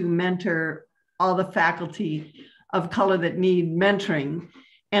color to mentor all the faculty of color that need mentoring.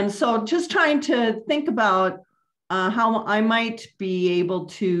 And so just trying to think about how I might be able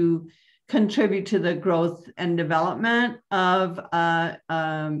to contribute to the growth and development of a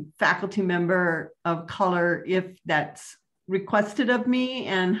faculty member of color if that's requested of me,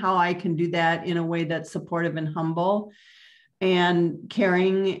 and how I can do that in a way that's supportive and humble and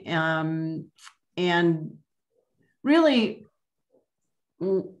caring, and really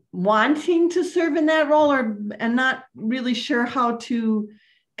wanting to serve in that role, and not really sure how to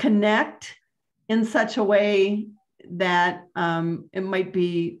connect in such a way that it might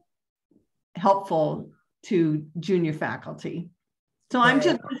be helpful to junior faculty. So I'm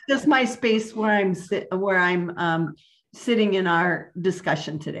just my space where I'm sitting in our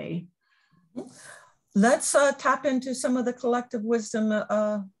discussion today. Let's tap into some of the collective wisdom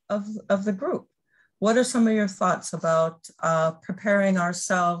of the group. What are some of your thoughts about preparing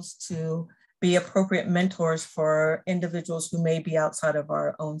ourselves to be appropriate mentors for individuals who may be outside of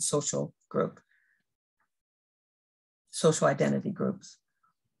our own social group, social identity groups?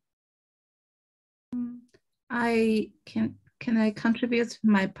 Can I contribute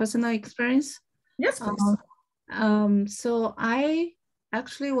my personal experience? Yes, please. So I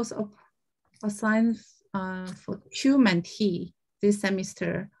actually was assigned for 2 mentees this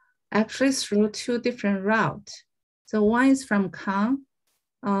semester, actually through 2 different routes. So one is from Kang.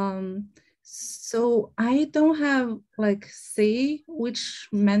 So I don't have say which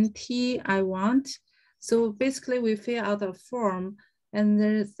mentee I want. So basically we fill out a form, and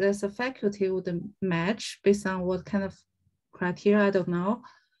there's a faculty would match based on what kind of criteria, I don't know.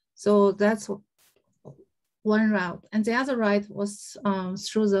 So that's one route. And the other route was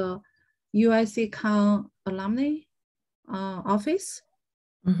through the UIC Kang alumni office.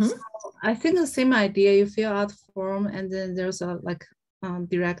 So I think the same idea, you fill out form, and then there's a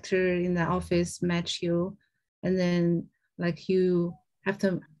director in the office match you, and then you have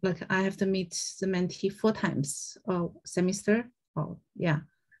to, I have to meet the mentee 4 times a semester. Oh yeah.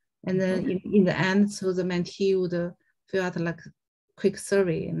 And then in the end, so the mentee would fill out quick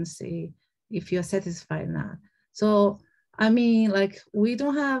survey and say if you're satisfied or not. So I mean, we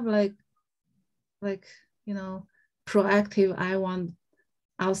don't have proactive, I want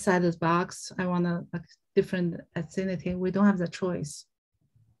outside the box, I want a different affinity. We don't have the choice.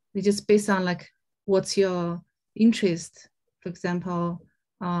 We just based on what's your interest. For example,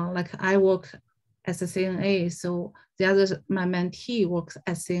 I work as a CNA, so the other, my mentee works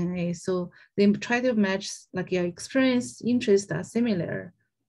as CNA. So they try to match your experience, interests are similar.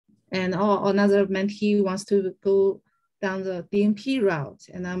 And another mentee wants to go down the DNP route,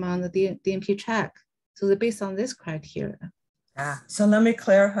 and I'm on the DNP track. So they're based on this criteria. So let me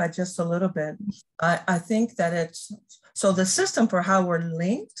clarify just a little bit. I think that so the system for how we're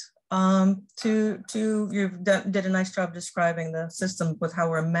linked you did a nice job describing the system with how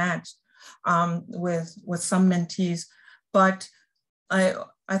we're matched with some mentees. But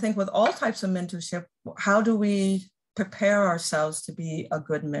I think with all types of mentorship, how do we prepare ourselves to be a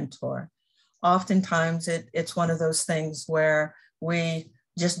good mentor? Oftentimes it's one of those things where we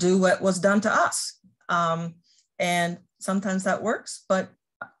just do what was done to us. And sometimes that works, but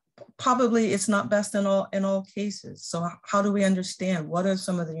probably it's not best in all cases. So how do we understand what are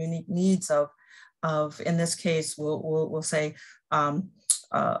some of the unique needs of in this case, we'll say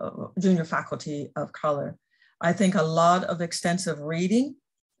junior faculty of color. I think a lot of extensive reading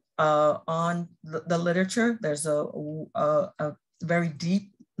on the literature. There's a very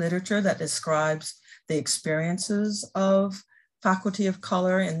deep literature that describes the experiences of faculty of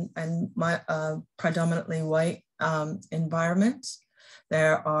color and my predominantly white environments.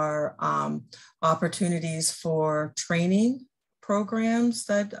 There are opportunities for training programs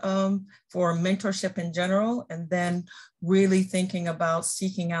that for mentorship in general, and then really thinking about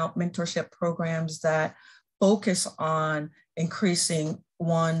seeking out mentorship programs that focus on increasing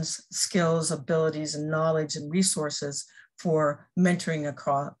one's skills, abilities, and knowledge and resources for mentoring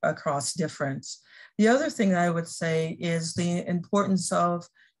across difference. The other thing I would say is the importance of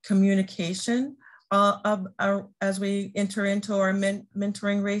communication as we enter into our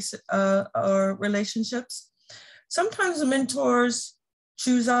mentoring race or relationships. Sometimes the mentors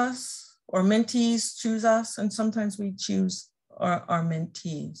choose us or mentees choose us, and sometimes we choose our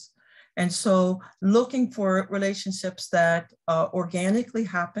mentees. And so looking for relationships that organically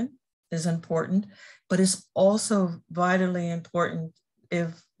happen is important, but it's also vitally important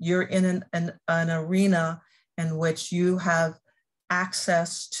if you're in an arena in which you have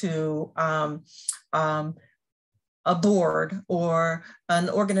access to a board or an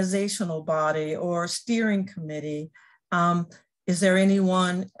organizational body or steering committee. Is there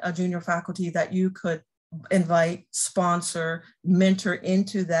anyone, a junior faculty, that you could invite, sponsor, mentor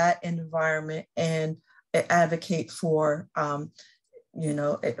into that environment and advocate for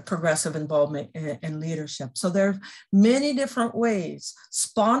progressive involvement in leadership? So there are many different ways.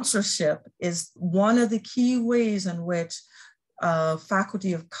 Sponsorship is one of the key ways in which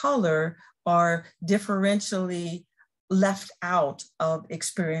faculty of color are differentially left out of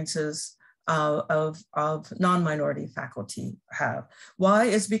experiences of non-minority faculty have. Why?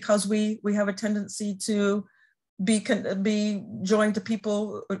 Is because we have a tendency to be joined to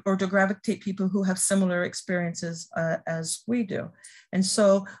people or to gravitate people who have similar experiences as we do. And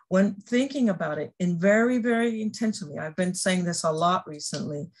so when thinking about it in very, very intentionally, I've been saying this a lot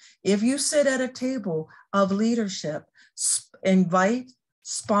recently, if you sit at a table of leadership, invite,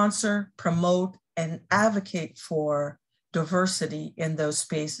 sponsor, promote, and advocate for diversity in those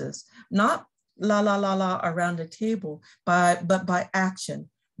spaces, not la around a table, but by action,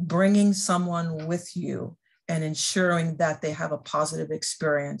 bringing someone with you and ensuring that they have a positive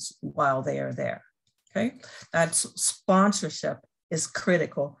experience while they are there, okay? That's sponsorship is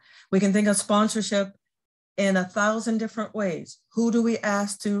critical. We can think of sponsorship in 1,000 different ways. Who do we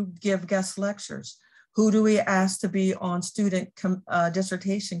ask to give guest lectures? Who do we ask to be on student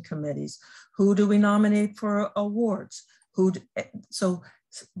dissertation committees? Who do we nominate for awards? So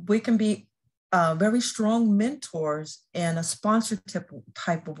we can be very strong mentors in a sponsorship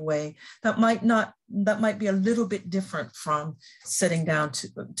type of way that might be a little bit different from sitting down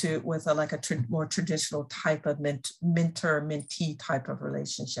with a more traditional type of mentor-mentee type of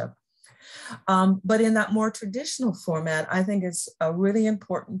relationship. But in that more traditional format, I think it's really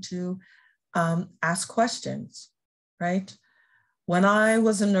important to ask questions, right? When I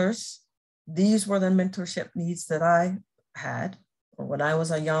was a nurse, these were the mentorship needs that I had. Or when I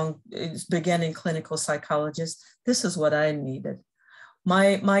was a young beginning clinical psychologist, this is what I needed.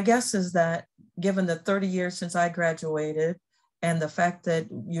 My guess is that given the 30 years since I graduated and the fact that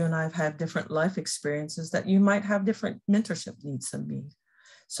you and I have had different life experiences, that you might have different mentorship needs than me.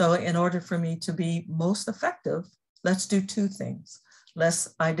 So in order for me to be most effective, let's do two things.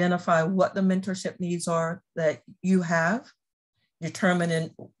 Let's identify what the mentorship needs are that you have,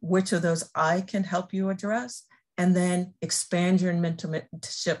 determine which of those I can help you address, and then expand your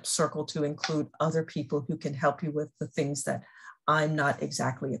mentorship circle to include other people who can help you with the things that I'm not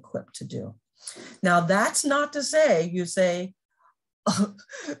exactly equipped to do. Now, that's not to say you say, oh,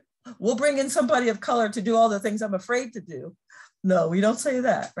 we'll bring in somebody of color to do all the things I'm afraid to do. No, we don't say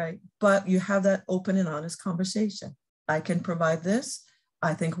that, right? But you have that open and honest conversation. I can provide this.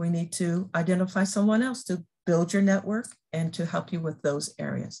 I think we need to identify someone else to build your network and to help you with those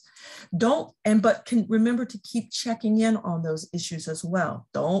areas. But remember to keep checking in on those issues as well.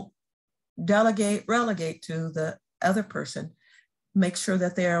 Don't relegate to the other person. Make sure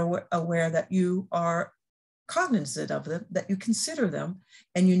that they are aware that you are cognizant of them, that you consider them,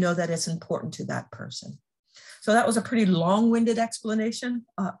 and you know that it's important to that person. So that was a pretty long-winded explanation.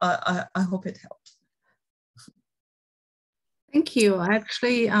 I hope it helped. Thank you.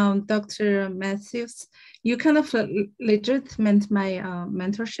 Actually, Dr. Matthews, you kind of legitimate my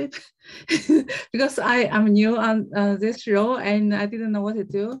mentorship because I am new on this role and I didn't know what to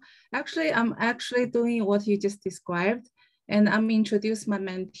do. Actually, I'm actually doing what you just described, and I'm introducing my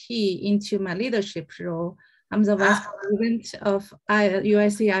mentee into my leadership role I'm the vice president of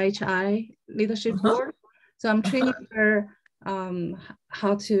UIC IHI Leadership Board. So I'm training her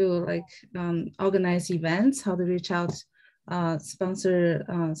how to organize events, how to reach out, sponsor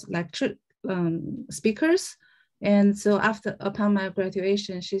lecture speakers. And so upon my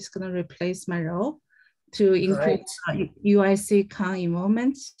graduation, she's gonna replace my role to increase UIC Con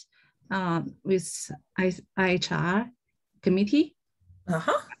involvement with IHR committee.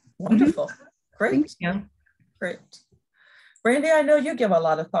 Wonderful. Great. Thank you. Great. Brandy, I know you give a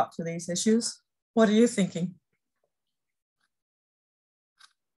lot of thought to these issues. What are you thinking?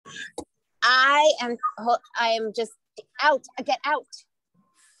 I am just out. I get out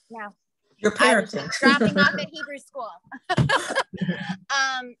now. Your parenting. Dropping off at Hebrew school.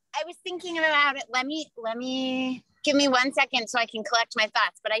 I was thinking about it. Let me give me 1 second so I can collect my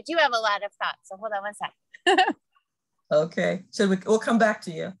thoughts. But I do have a lot of thoughts. So hold on 1 sec. Okay. So we'll come back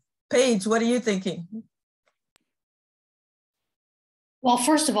to you. Paige, what are you thinking? Well,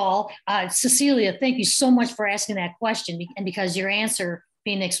 first of all, Cecilia, thank you so much for asking that question, and because your answer,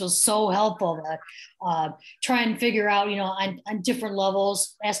 Phoenix, was so helpful to try and figure out, on different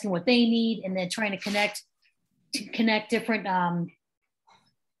levels, asking what they need, and then trying to connect different,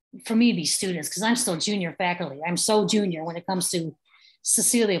 for me, these students, because I'm still junior faculty. I'm so junior when it comes to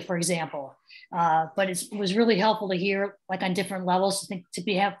Cecilia, for example. But it was really helpful to hear, like, on different levels,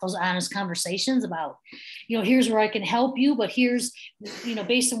 to have those honest conversations about, here's where I can help you, but here's,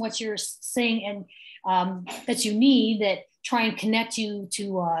 based on what you're saying and that you need, that try and connect you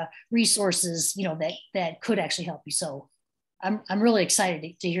to resources, that could actually help you. So I'm really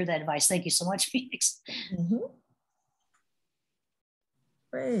excited to hear that advice. Thank you so much, Phoenix.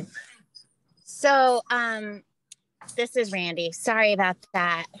 Great. So this is Randy. Sorry about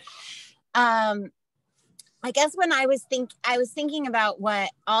that. I guess when I was thinking about what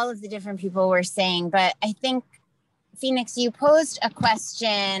all of the different people were saying, but I think, Phoenix, you posed a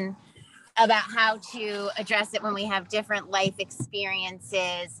question about how to address it when we have different life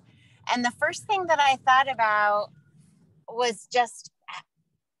experiences. And the first thing that I thought about was just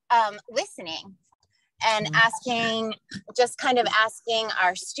listening and asking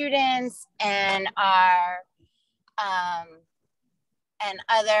our students and our and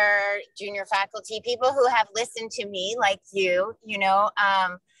other junior faculty, people who have listened to me, like you,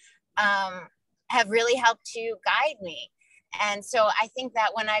 have really helped to guide me. And so I think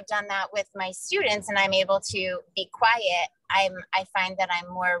that when I've done that with my students and I'm able to be quiet, I find that I'm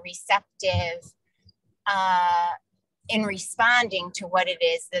more receptive in responding to what it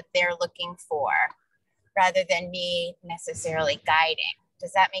is that they're looking for, rather than me necessarily guiding.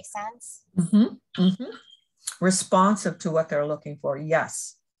 Does that make sense? Responsive to what they're looking for.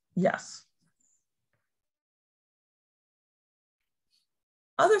 Yes. Yes.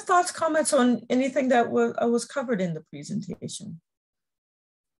 Other thoughts, comments on anything that was covered in the presentation?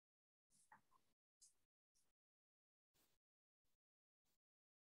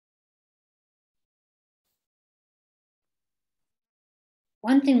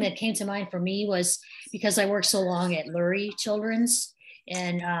 One thing that came to mind for me was, because I worked so long at Lurie Children's,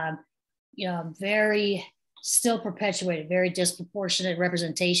 and very still perpetuated, very disproportionate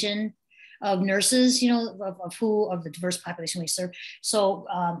representation of nurses, of the diverse population we serve. So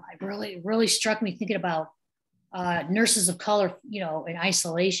it really struck me thinking about nurses of color, in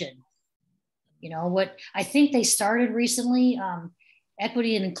isolation. What I think they started recently,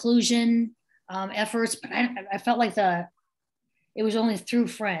 equity and inclusion efforts, but I felt like it was only through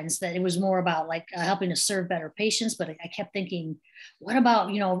friends that it was more about helping to serve better patients. But I kept thinking, what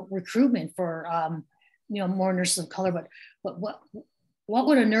about, recruitment for, more nurses of color, but what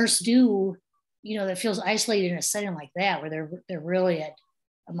would a nurse do, that feels isolated in a setting like that, where they're really at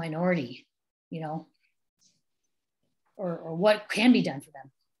a minority, or what can be done for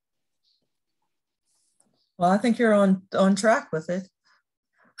them? Well, I think you're on track with it.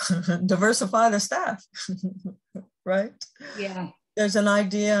 Diversify the staff, right? Yeah. There's an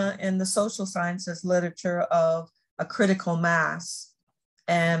idea in the social sciences literature of a critical mass.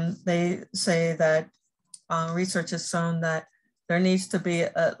 And they say that research has shown that there needs to be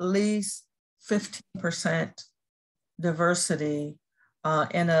at least 15% diversity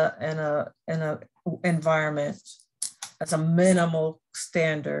in a environment as a minimal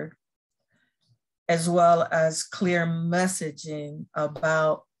standard, as well as clear messaging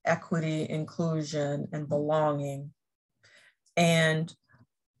about equity, inclusion, and belonging, and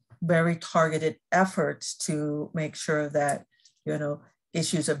very targeted efforts to make sure that,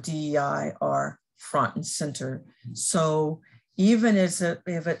 issues of DEI are front and center. So even if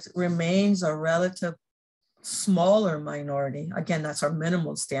it remains a relative smaller minority, again, that's our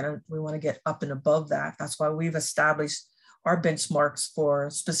minimum standard. We want to get up and above that. That's why we've established our benchmarks for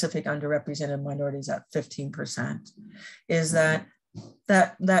specific underrepresented minorities at 15%, is that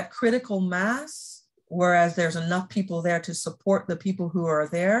critical mass, whereas there's enough people there to support the people who are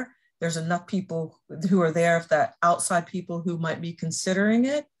there, there's enough people who are there that outside people who might be considering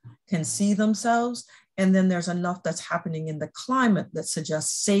it can see themselves. And then there's enough that's happening in the climate that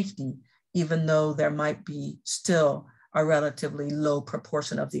suggests safety, even though there might be still a relatively low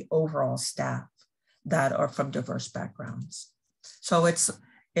proportion of the overall staff that are from diverse backgrounds. So it's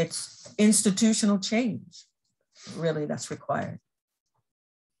institutional change, really, that's required.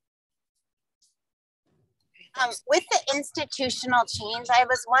 With the institutional change, I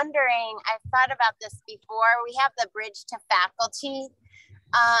was wondering, I've thought about this before, we have the Bridge to Faculty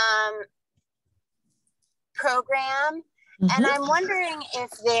program, and I'm wondering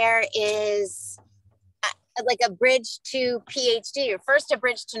if there is like a bridge to PhD, or first a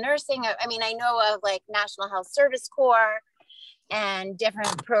bridge to nursing. I mean, I know of like National Health Service Corps and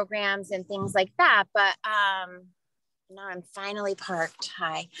different programs and things like that, but now I'm finally parked.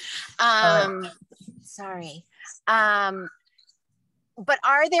 Hi. Sorry. But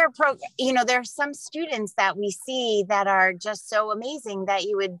are there there's some students that we see that are just so amazing that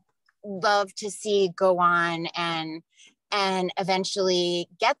you would love to see go on and eventually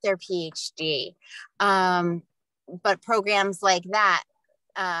get their PhD. But programs like that,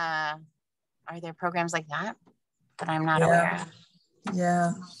 are there programs like that I'm not aware of?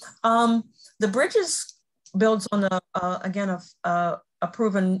 Yeah. The Bridges builds on a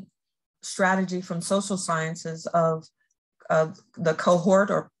proven strategy from social sciences of the cohort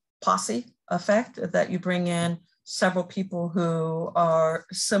or posse effect, that you bring in several people who are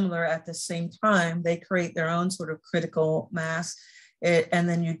similar at the same time. They create their own sort of critical mass, and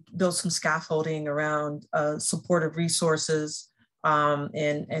then you build some scaffolding around supportive resources and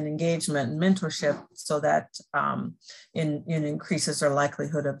engagement and mentorship, so that increases their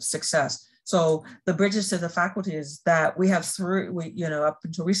likelihood of success. So the Bridges to the Faculty is that we have three, up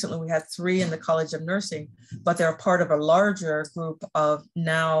until recently, we had 3 in the College of Nursing, but they're part of a larger group of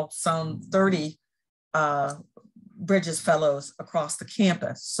now some 30 Bridges Fellows across the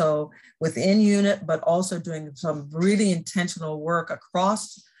campus. So within unit, but also doing some really intentional work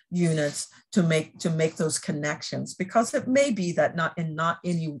across units to make those connections, because it may be that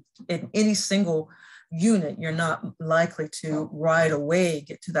in any single unit, you're not likely to right away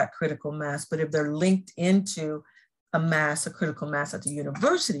get to that critical mass, but if they're linked into a critical mass at the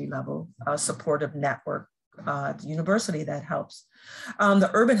university level, a supportive network at the university, that helps. The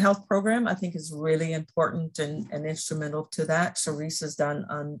urban health program, I think, is really important and instrumental to that. Cerise has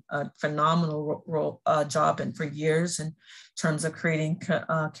done a phenomenal job and for years in terms of creating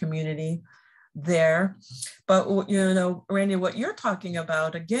community there. But Randy, what you're talking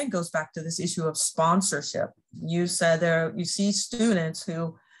about again goes back to this issue of sponsorship. You said you see students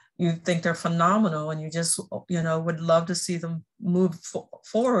who you think they're phenomenal, and you just would love to see them move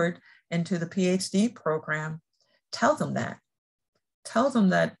forward into the PhD program. Tell them that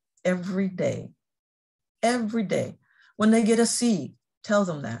every day. When they get a C, tell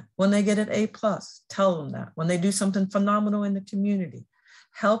them that. When they get an A+, tell them that. When they do something phenomenal in the community,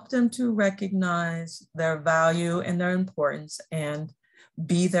 help them to recognize their value and their importance and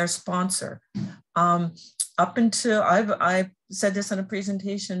be their sponsor. Up until, I said this in a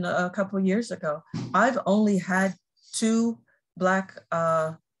presentation a couple of years ago, I've only had 2 Black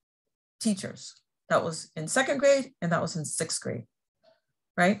teachers. That was in 2nd grade and that was in 6th grade,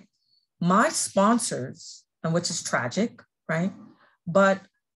 right? My sponsors, and which is tragic, right? But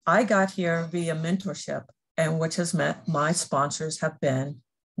I got here via mentorship, and which has meant my sponsors have been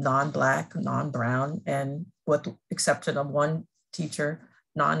non-Black, non-brown, and with the exception of one teacher,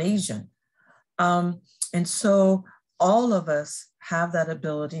 non-Asian. And so all of us have that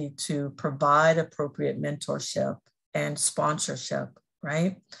ability to provide appropriate mentorship and sponsorship,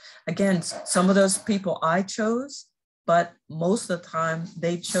 right? Again, some of those people I chose, but most of the time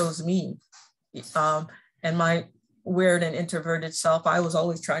they chose me. And my weird and introverted self, I was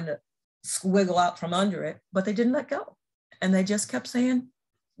always trying to wiggle out from under it, but they didn't let go. And they just kept saying,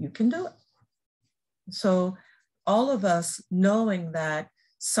 you can do it. So all of us knowing that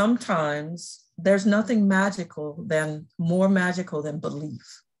sometimes there's nothing more magical than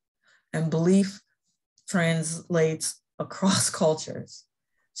belief. And belief translates across cultures.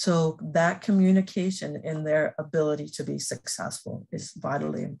 So that communication in their ability to be successful is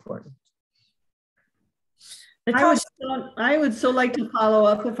vitally important. I would so like to follow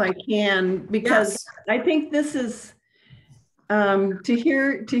up if I can, because yes. I think this is to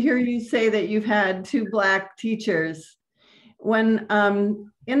hear you say that you've had 2 Black teachers. When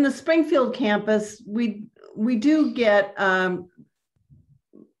in the Springfield campus, we do get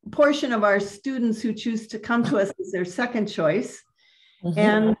portion of our students who choose to come to us as their second choice.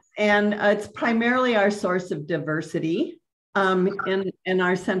 And it's primarily our source of diversity in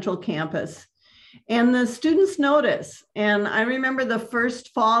our central campus. And the students notice. And I remember the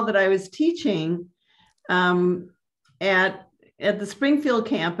first fall that I was teaching at the Springfield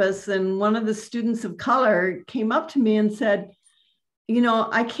campus, and one of the students of color came up to me and said, you know,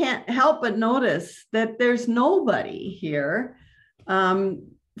 I can't help but notice that there's nobody here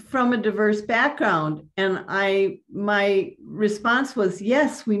from a diverse background. And my response was,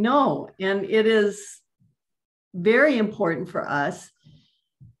 yes, we know. And it is very important for us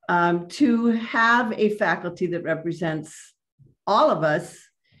to have a faculty that represents all of us.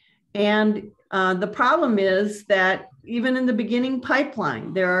 And the problem is that even in the beginning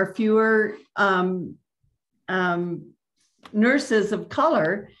pipeline, there are fewer nurses of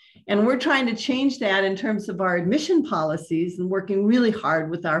color. And we're trying to change that in terms of our admission policies and working really hard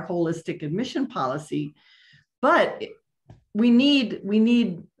with our holistic admission policy. But we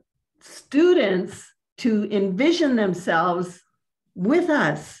need students to envision themselves with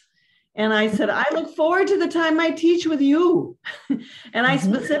us. And I said, I look forward to the time I teach with you. And I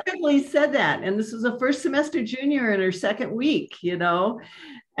specifically said that. And this was a first semester junior in her second week, you know.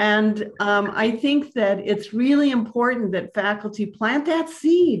 And I think that it's really important that faculty plant that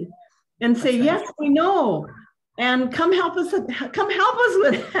seed and say, yes, we know. And come help us with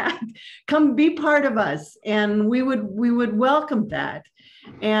that. Come be part of us. And we would welcome that.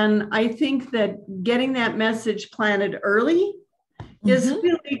 And I think that getting that message planted early is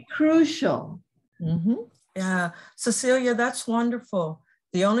really crucial. Yeah, Cecilia, that's wonderful.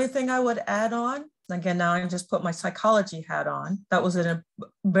 The only thing I would add on, again, now I just put my psychology hat on. That was a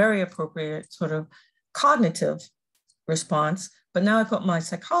very appropriate sort of cognitive response. But now I put my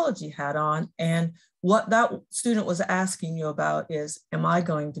psychology hat on, and what that student was asking you about is, am I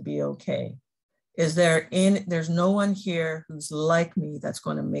going to be okay? There's no one here who's like me that's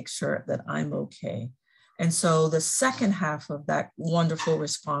going to make sure that I'm okay. And so the second half of that wonderful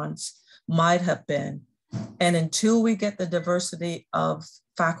response might have been, and until we get the diversity of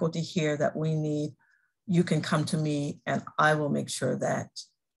faculty here that we need, you can come to me and I will make sure that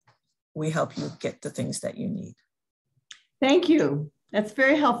we help you get the things that you need. Thank you. That's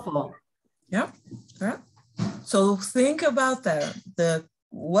very helpful. Yeah. So think about that.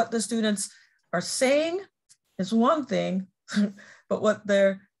 What the students are saying is one thing, but what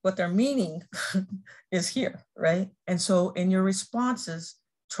they're meaning is here, right? And so in your responses,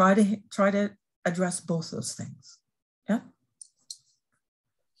 try to address both those things. Yeah.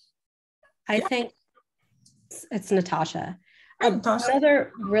 I think it's Natasha. Hi, Natasha.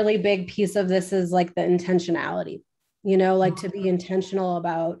 Another really big piece of this is like the intentionality, you know, like to be intentional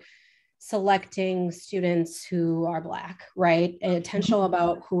about selecting students who are Black, right? And intentional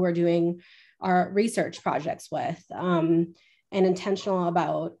about who we're doing our research projects with, and intentional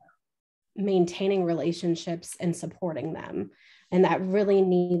about maintaining relationships and supporting them. And that really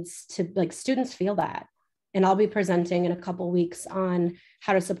needs to, like, students feel that. And I'll be presenting in a couple of weeks on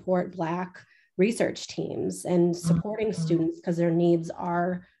how to support Black research teams and supporting students because their needs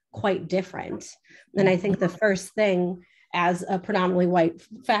are quite different. And I think the first thing as a predominantly white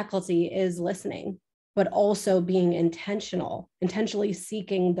faculty is listening, but also being intentionally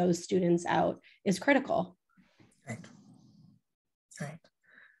seeking those students out is critical. Right.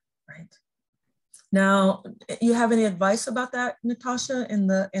 Now, you have any advice about that, Natasha, in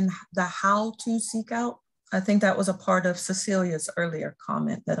the how to seek out? I think that was a part of Cecilia's earlier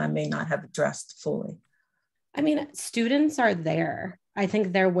comment that I may not have addressed fully. I mean, students are there. I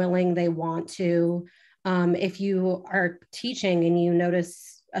think they're willing, they want to. If you are teaching and you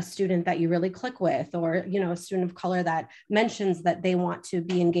notice a student that you really click with, or, you know, a student of color that mentions that they want to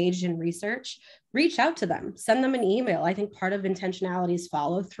be engaged in research, reach out to them, send them an email. I think part of intentionality is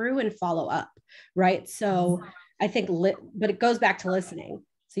follow through and follow up, right? So I think, but it goes back to listening.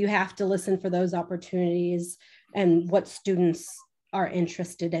 So you have to listen for those opportunities and what students are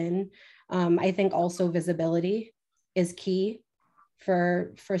interested in. I think also visibility is key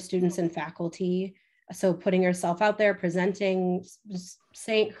for students and faculty. So putting yourself out there, presenting,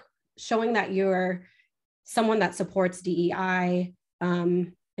 showing that you're someone that supports DEI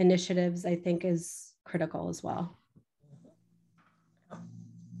initiatives, I think is critical as well.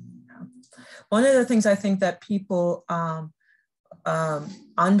 One of the things I think that people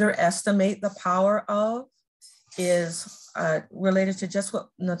underestimate the power of is related to just what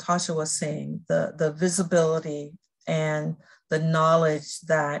Natasha was saying, the visibility and the knowledge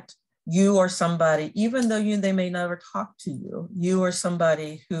that you are somebody, even though they may never talk to you, you are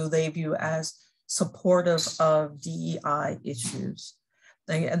somebody who they view as supportive of DEI issues.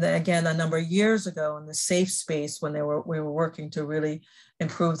 And then again, a number of years ago in the safe space, when we were working to really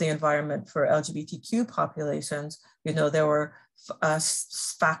improve the environment for LGBTQ populations, there were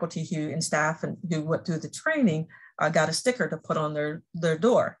faculty and staff who went through the training, got a sticker to put on their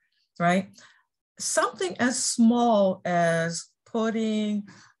door, right? Something as small as putting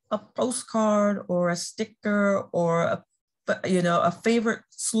a postcard or a sticker or a favorite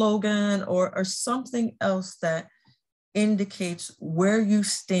slogan or something else that indicates where you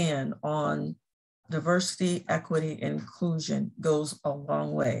stand on diversity, equity, and inclusion goes a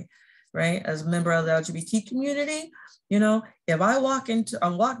long way, right? As a member of the LGBT community, if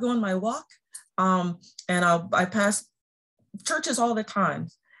I'm going my walk, and I pass churches all the time,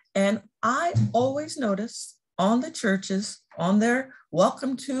 and I always notice on the churches, on their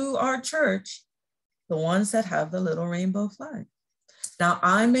welcome to our church, the ones that have the little rainbow flag. Now,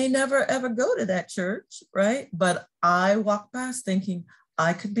 I may never ever go to that church, right? But I walk past thinking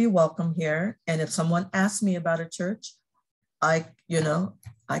I could be welcome here. And if someone asks me about a church, I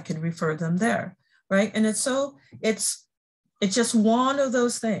could refer them there, right? And it's just one of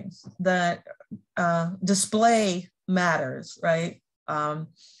those things that display matters, right?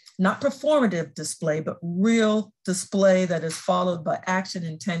 Not performative display, but real display that is followed by action,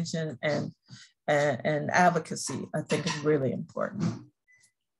 intention, and advocacy, I think is really important.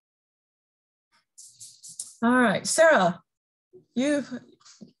 All right, Sarah,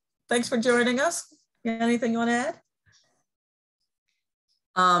 thanks for joining us. Anything you want to add?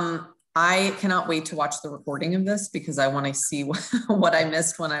 I cannot wait to watch the recording of this because I want to see what I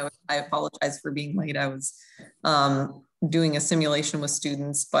missed when I apologize for being late. I was doing a simulation with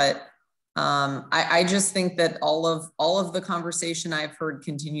students, but I just think that all of the conversation I've heard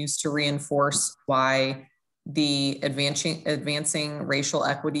continues to reinforce why the advancing racial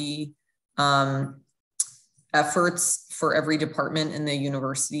equity efforts for every department in the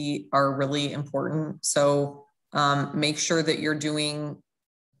university are really important. So make sure that you're doing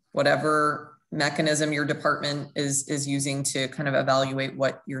whatever mechanism your department is using to kind of evaluate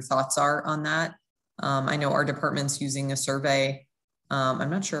what your thoughts are on that. I know our department's using a survey. I'm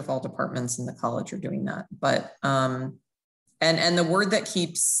not sure if all departments in the college are doing that, but, and the word that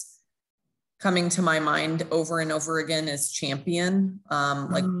keeps coming to my mind over and over again is champion,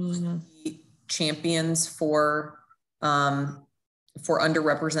 champions for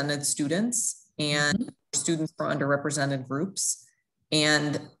underrepresented students and students from underrepresented groups.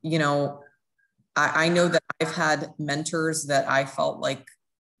 And, I know that I've had mentors that I felt like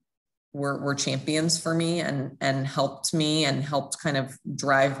were champions for me and helped me and helped kind of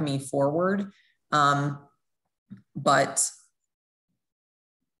drive me forward. But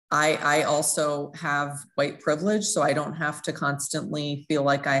I also have white privilege, so I don't have to constantly feel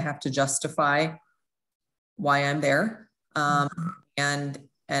like I have to justify why I'm there. And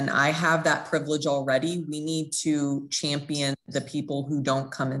I have that privilege already. We need to champion the people who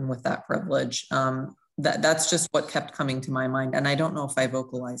don't come in with that privilege. That's just what kept coming to my mind. And I don't know if I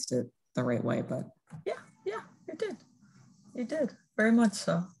vocalized it the right way, but. Yeah, you did. You did, very much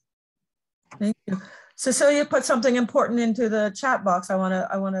so. Thank you. Cecilia put something important into the chat box I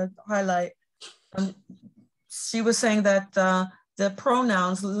wanna highlight. She was saying that the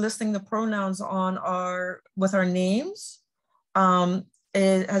pronouns, listing the pronouns on with our names,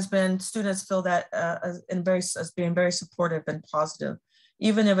 it has been, students feel that as being very supportive and positive,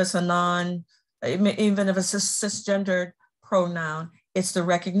 even if it's a cisgendered pronoun. It's the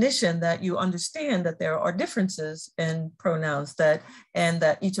recognition that you understand that there are differences in pronouns and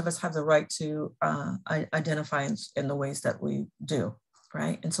that each of us have the right to identify in the ways that we do,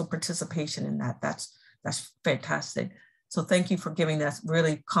 right? And so participation in that's fantastic. So thank you for giving that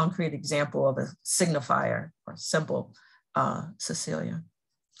really concrete example of a signifier or symbol, Cecilia.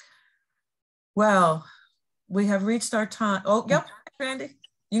 Well, we have reached our time. Oh, yep, Randy.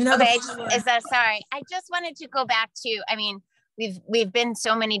 Okay, sorry. I just wanted to go back to, we've been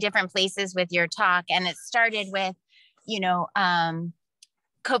so many different places with your talk, and it started with,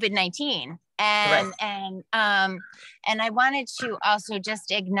 COVID-19. And I wanted to also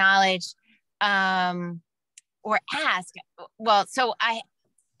just acknowledge or ask, well, so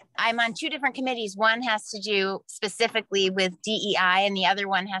I'm on two different committees. One has to do specifically with DEI and the other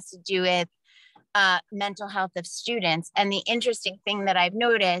one has to do with mental health of students. And the interesting thing that I've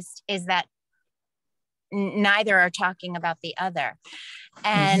noticed is that neither are talking about the other.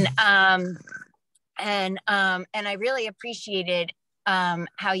 And and I really appreciated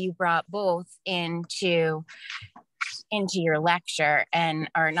how you brought both into into your lecture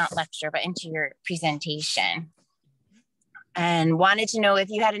or not lecture, but into your presentation. And wanted to know if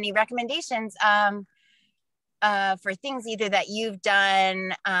you had any recommendations for things either that you've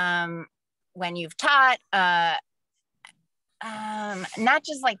done when you've taught, not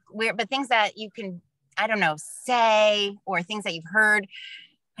just like weird, but things that you can, I don't know, say, or things that you've heard.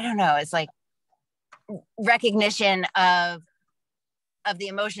 I don't know. It's like recognition of the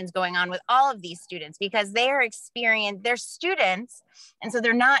emotions going on with all of these students, because they're students. And so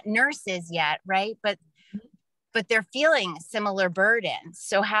they're not nurses yet. Right. But they're feeling similar burdens.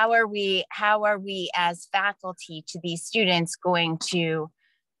 So how are we as faculty to these students going to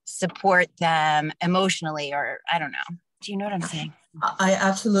support them emotionally, or I don't know. Do you know what I'm saying? I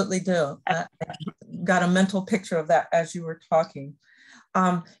absolutely do. I got a mental picture of that as you were talking.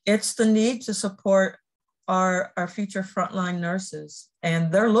 It's the need to support our future frontline nurses,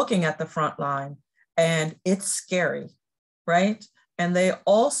 and they're looking at the front line, and it's scary, right? And they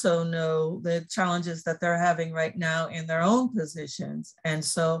also know the challenges that they're having right now in their own positions. And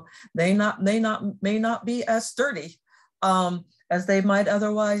so they may not be as sturdy as they might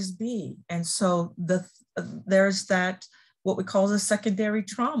otherwise be. And so there's that, what we call the secondary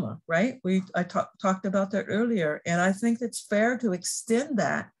trauma, right? I talked about that earlier. And I think it's fair to extend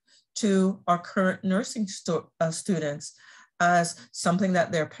that to our current nursing students as something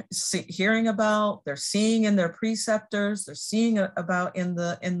that they're hearing about, they're seeing in their preceptors, they're seeing about in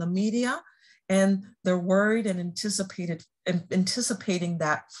the media, and they're worried and anticipating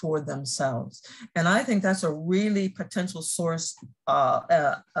that for themselves. And I think that's a really potential source of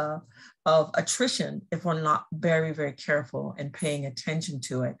attrition if we're not very, very careful and paying attention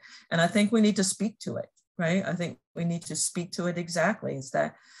to it. And I think we need to speak to it, right? I think we need to speak to it exactly, is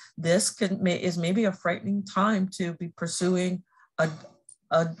that this is maybe a frightening time to be pursuing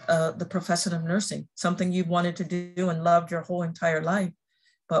the profession of nursing, something you've wanted to do and loved your whole entire life,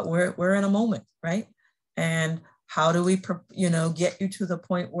 but we're in a moment, right? And how do we, get you to the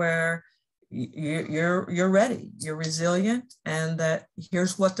point where you're ready, you're resilient, and that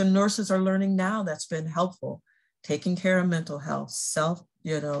here's what the nurses are learning now that's been helpful: taking care of mental health, self-care,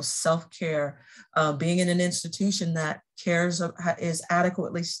 being in an institution that is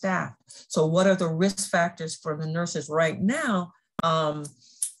adequately staffed. So what are the risk factors for the nurses right now? And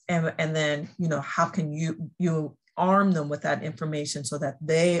then, how can you arm them with that information so that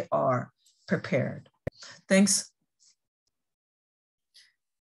they are prepared? Thanks.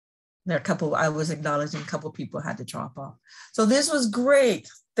 I was acknowledging a couple of people had to drop off. So this was great.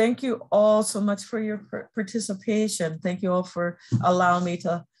 Thank you all so much for your participation. Thank you all for allowing me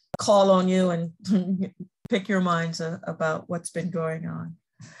to call on you and pick your minds about what's been going on.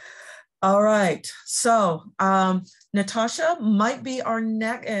 All right, so Natasha might be our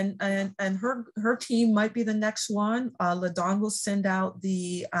next, and her team might be the next one. LaDawn will send out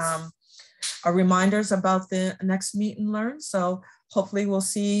the reminders about the next Meet and Learn. So hopefully we'll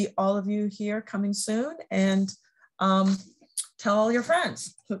see all of you here coming soon, and tell all your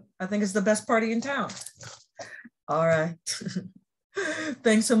friends. I think it's the best party in town. All right.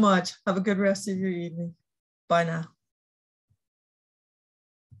 Thanks so much. Have a good rest of your evening. Bye now.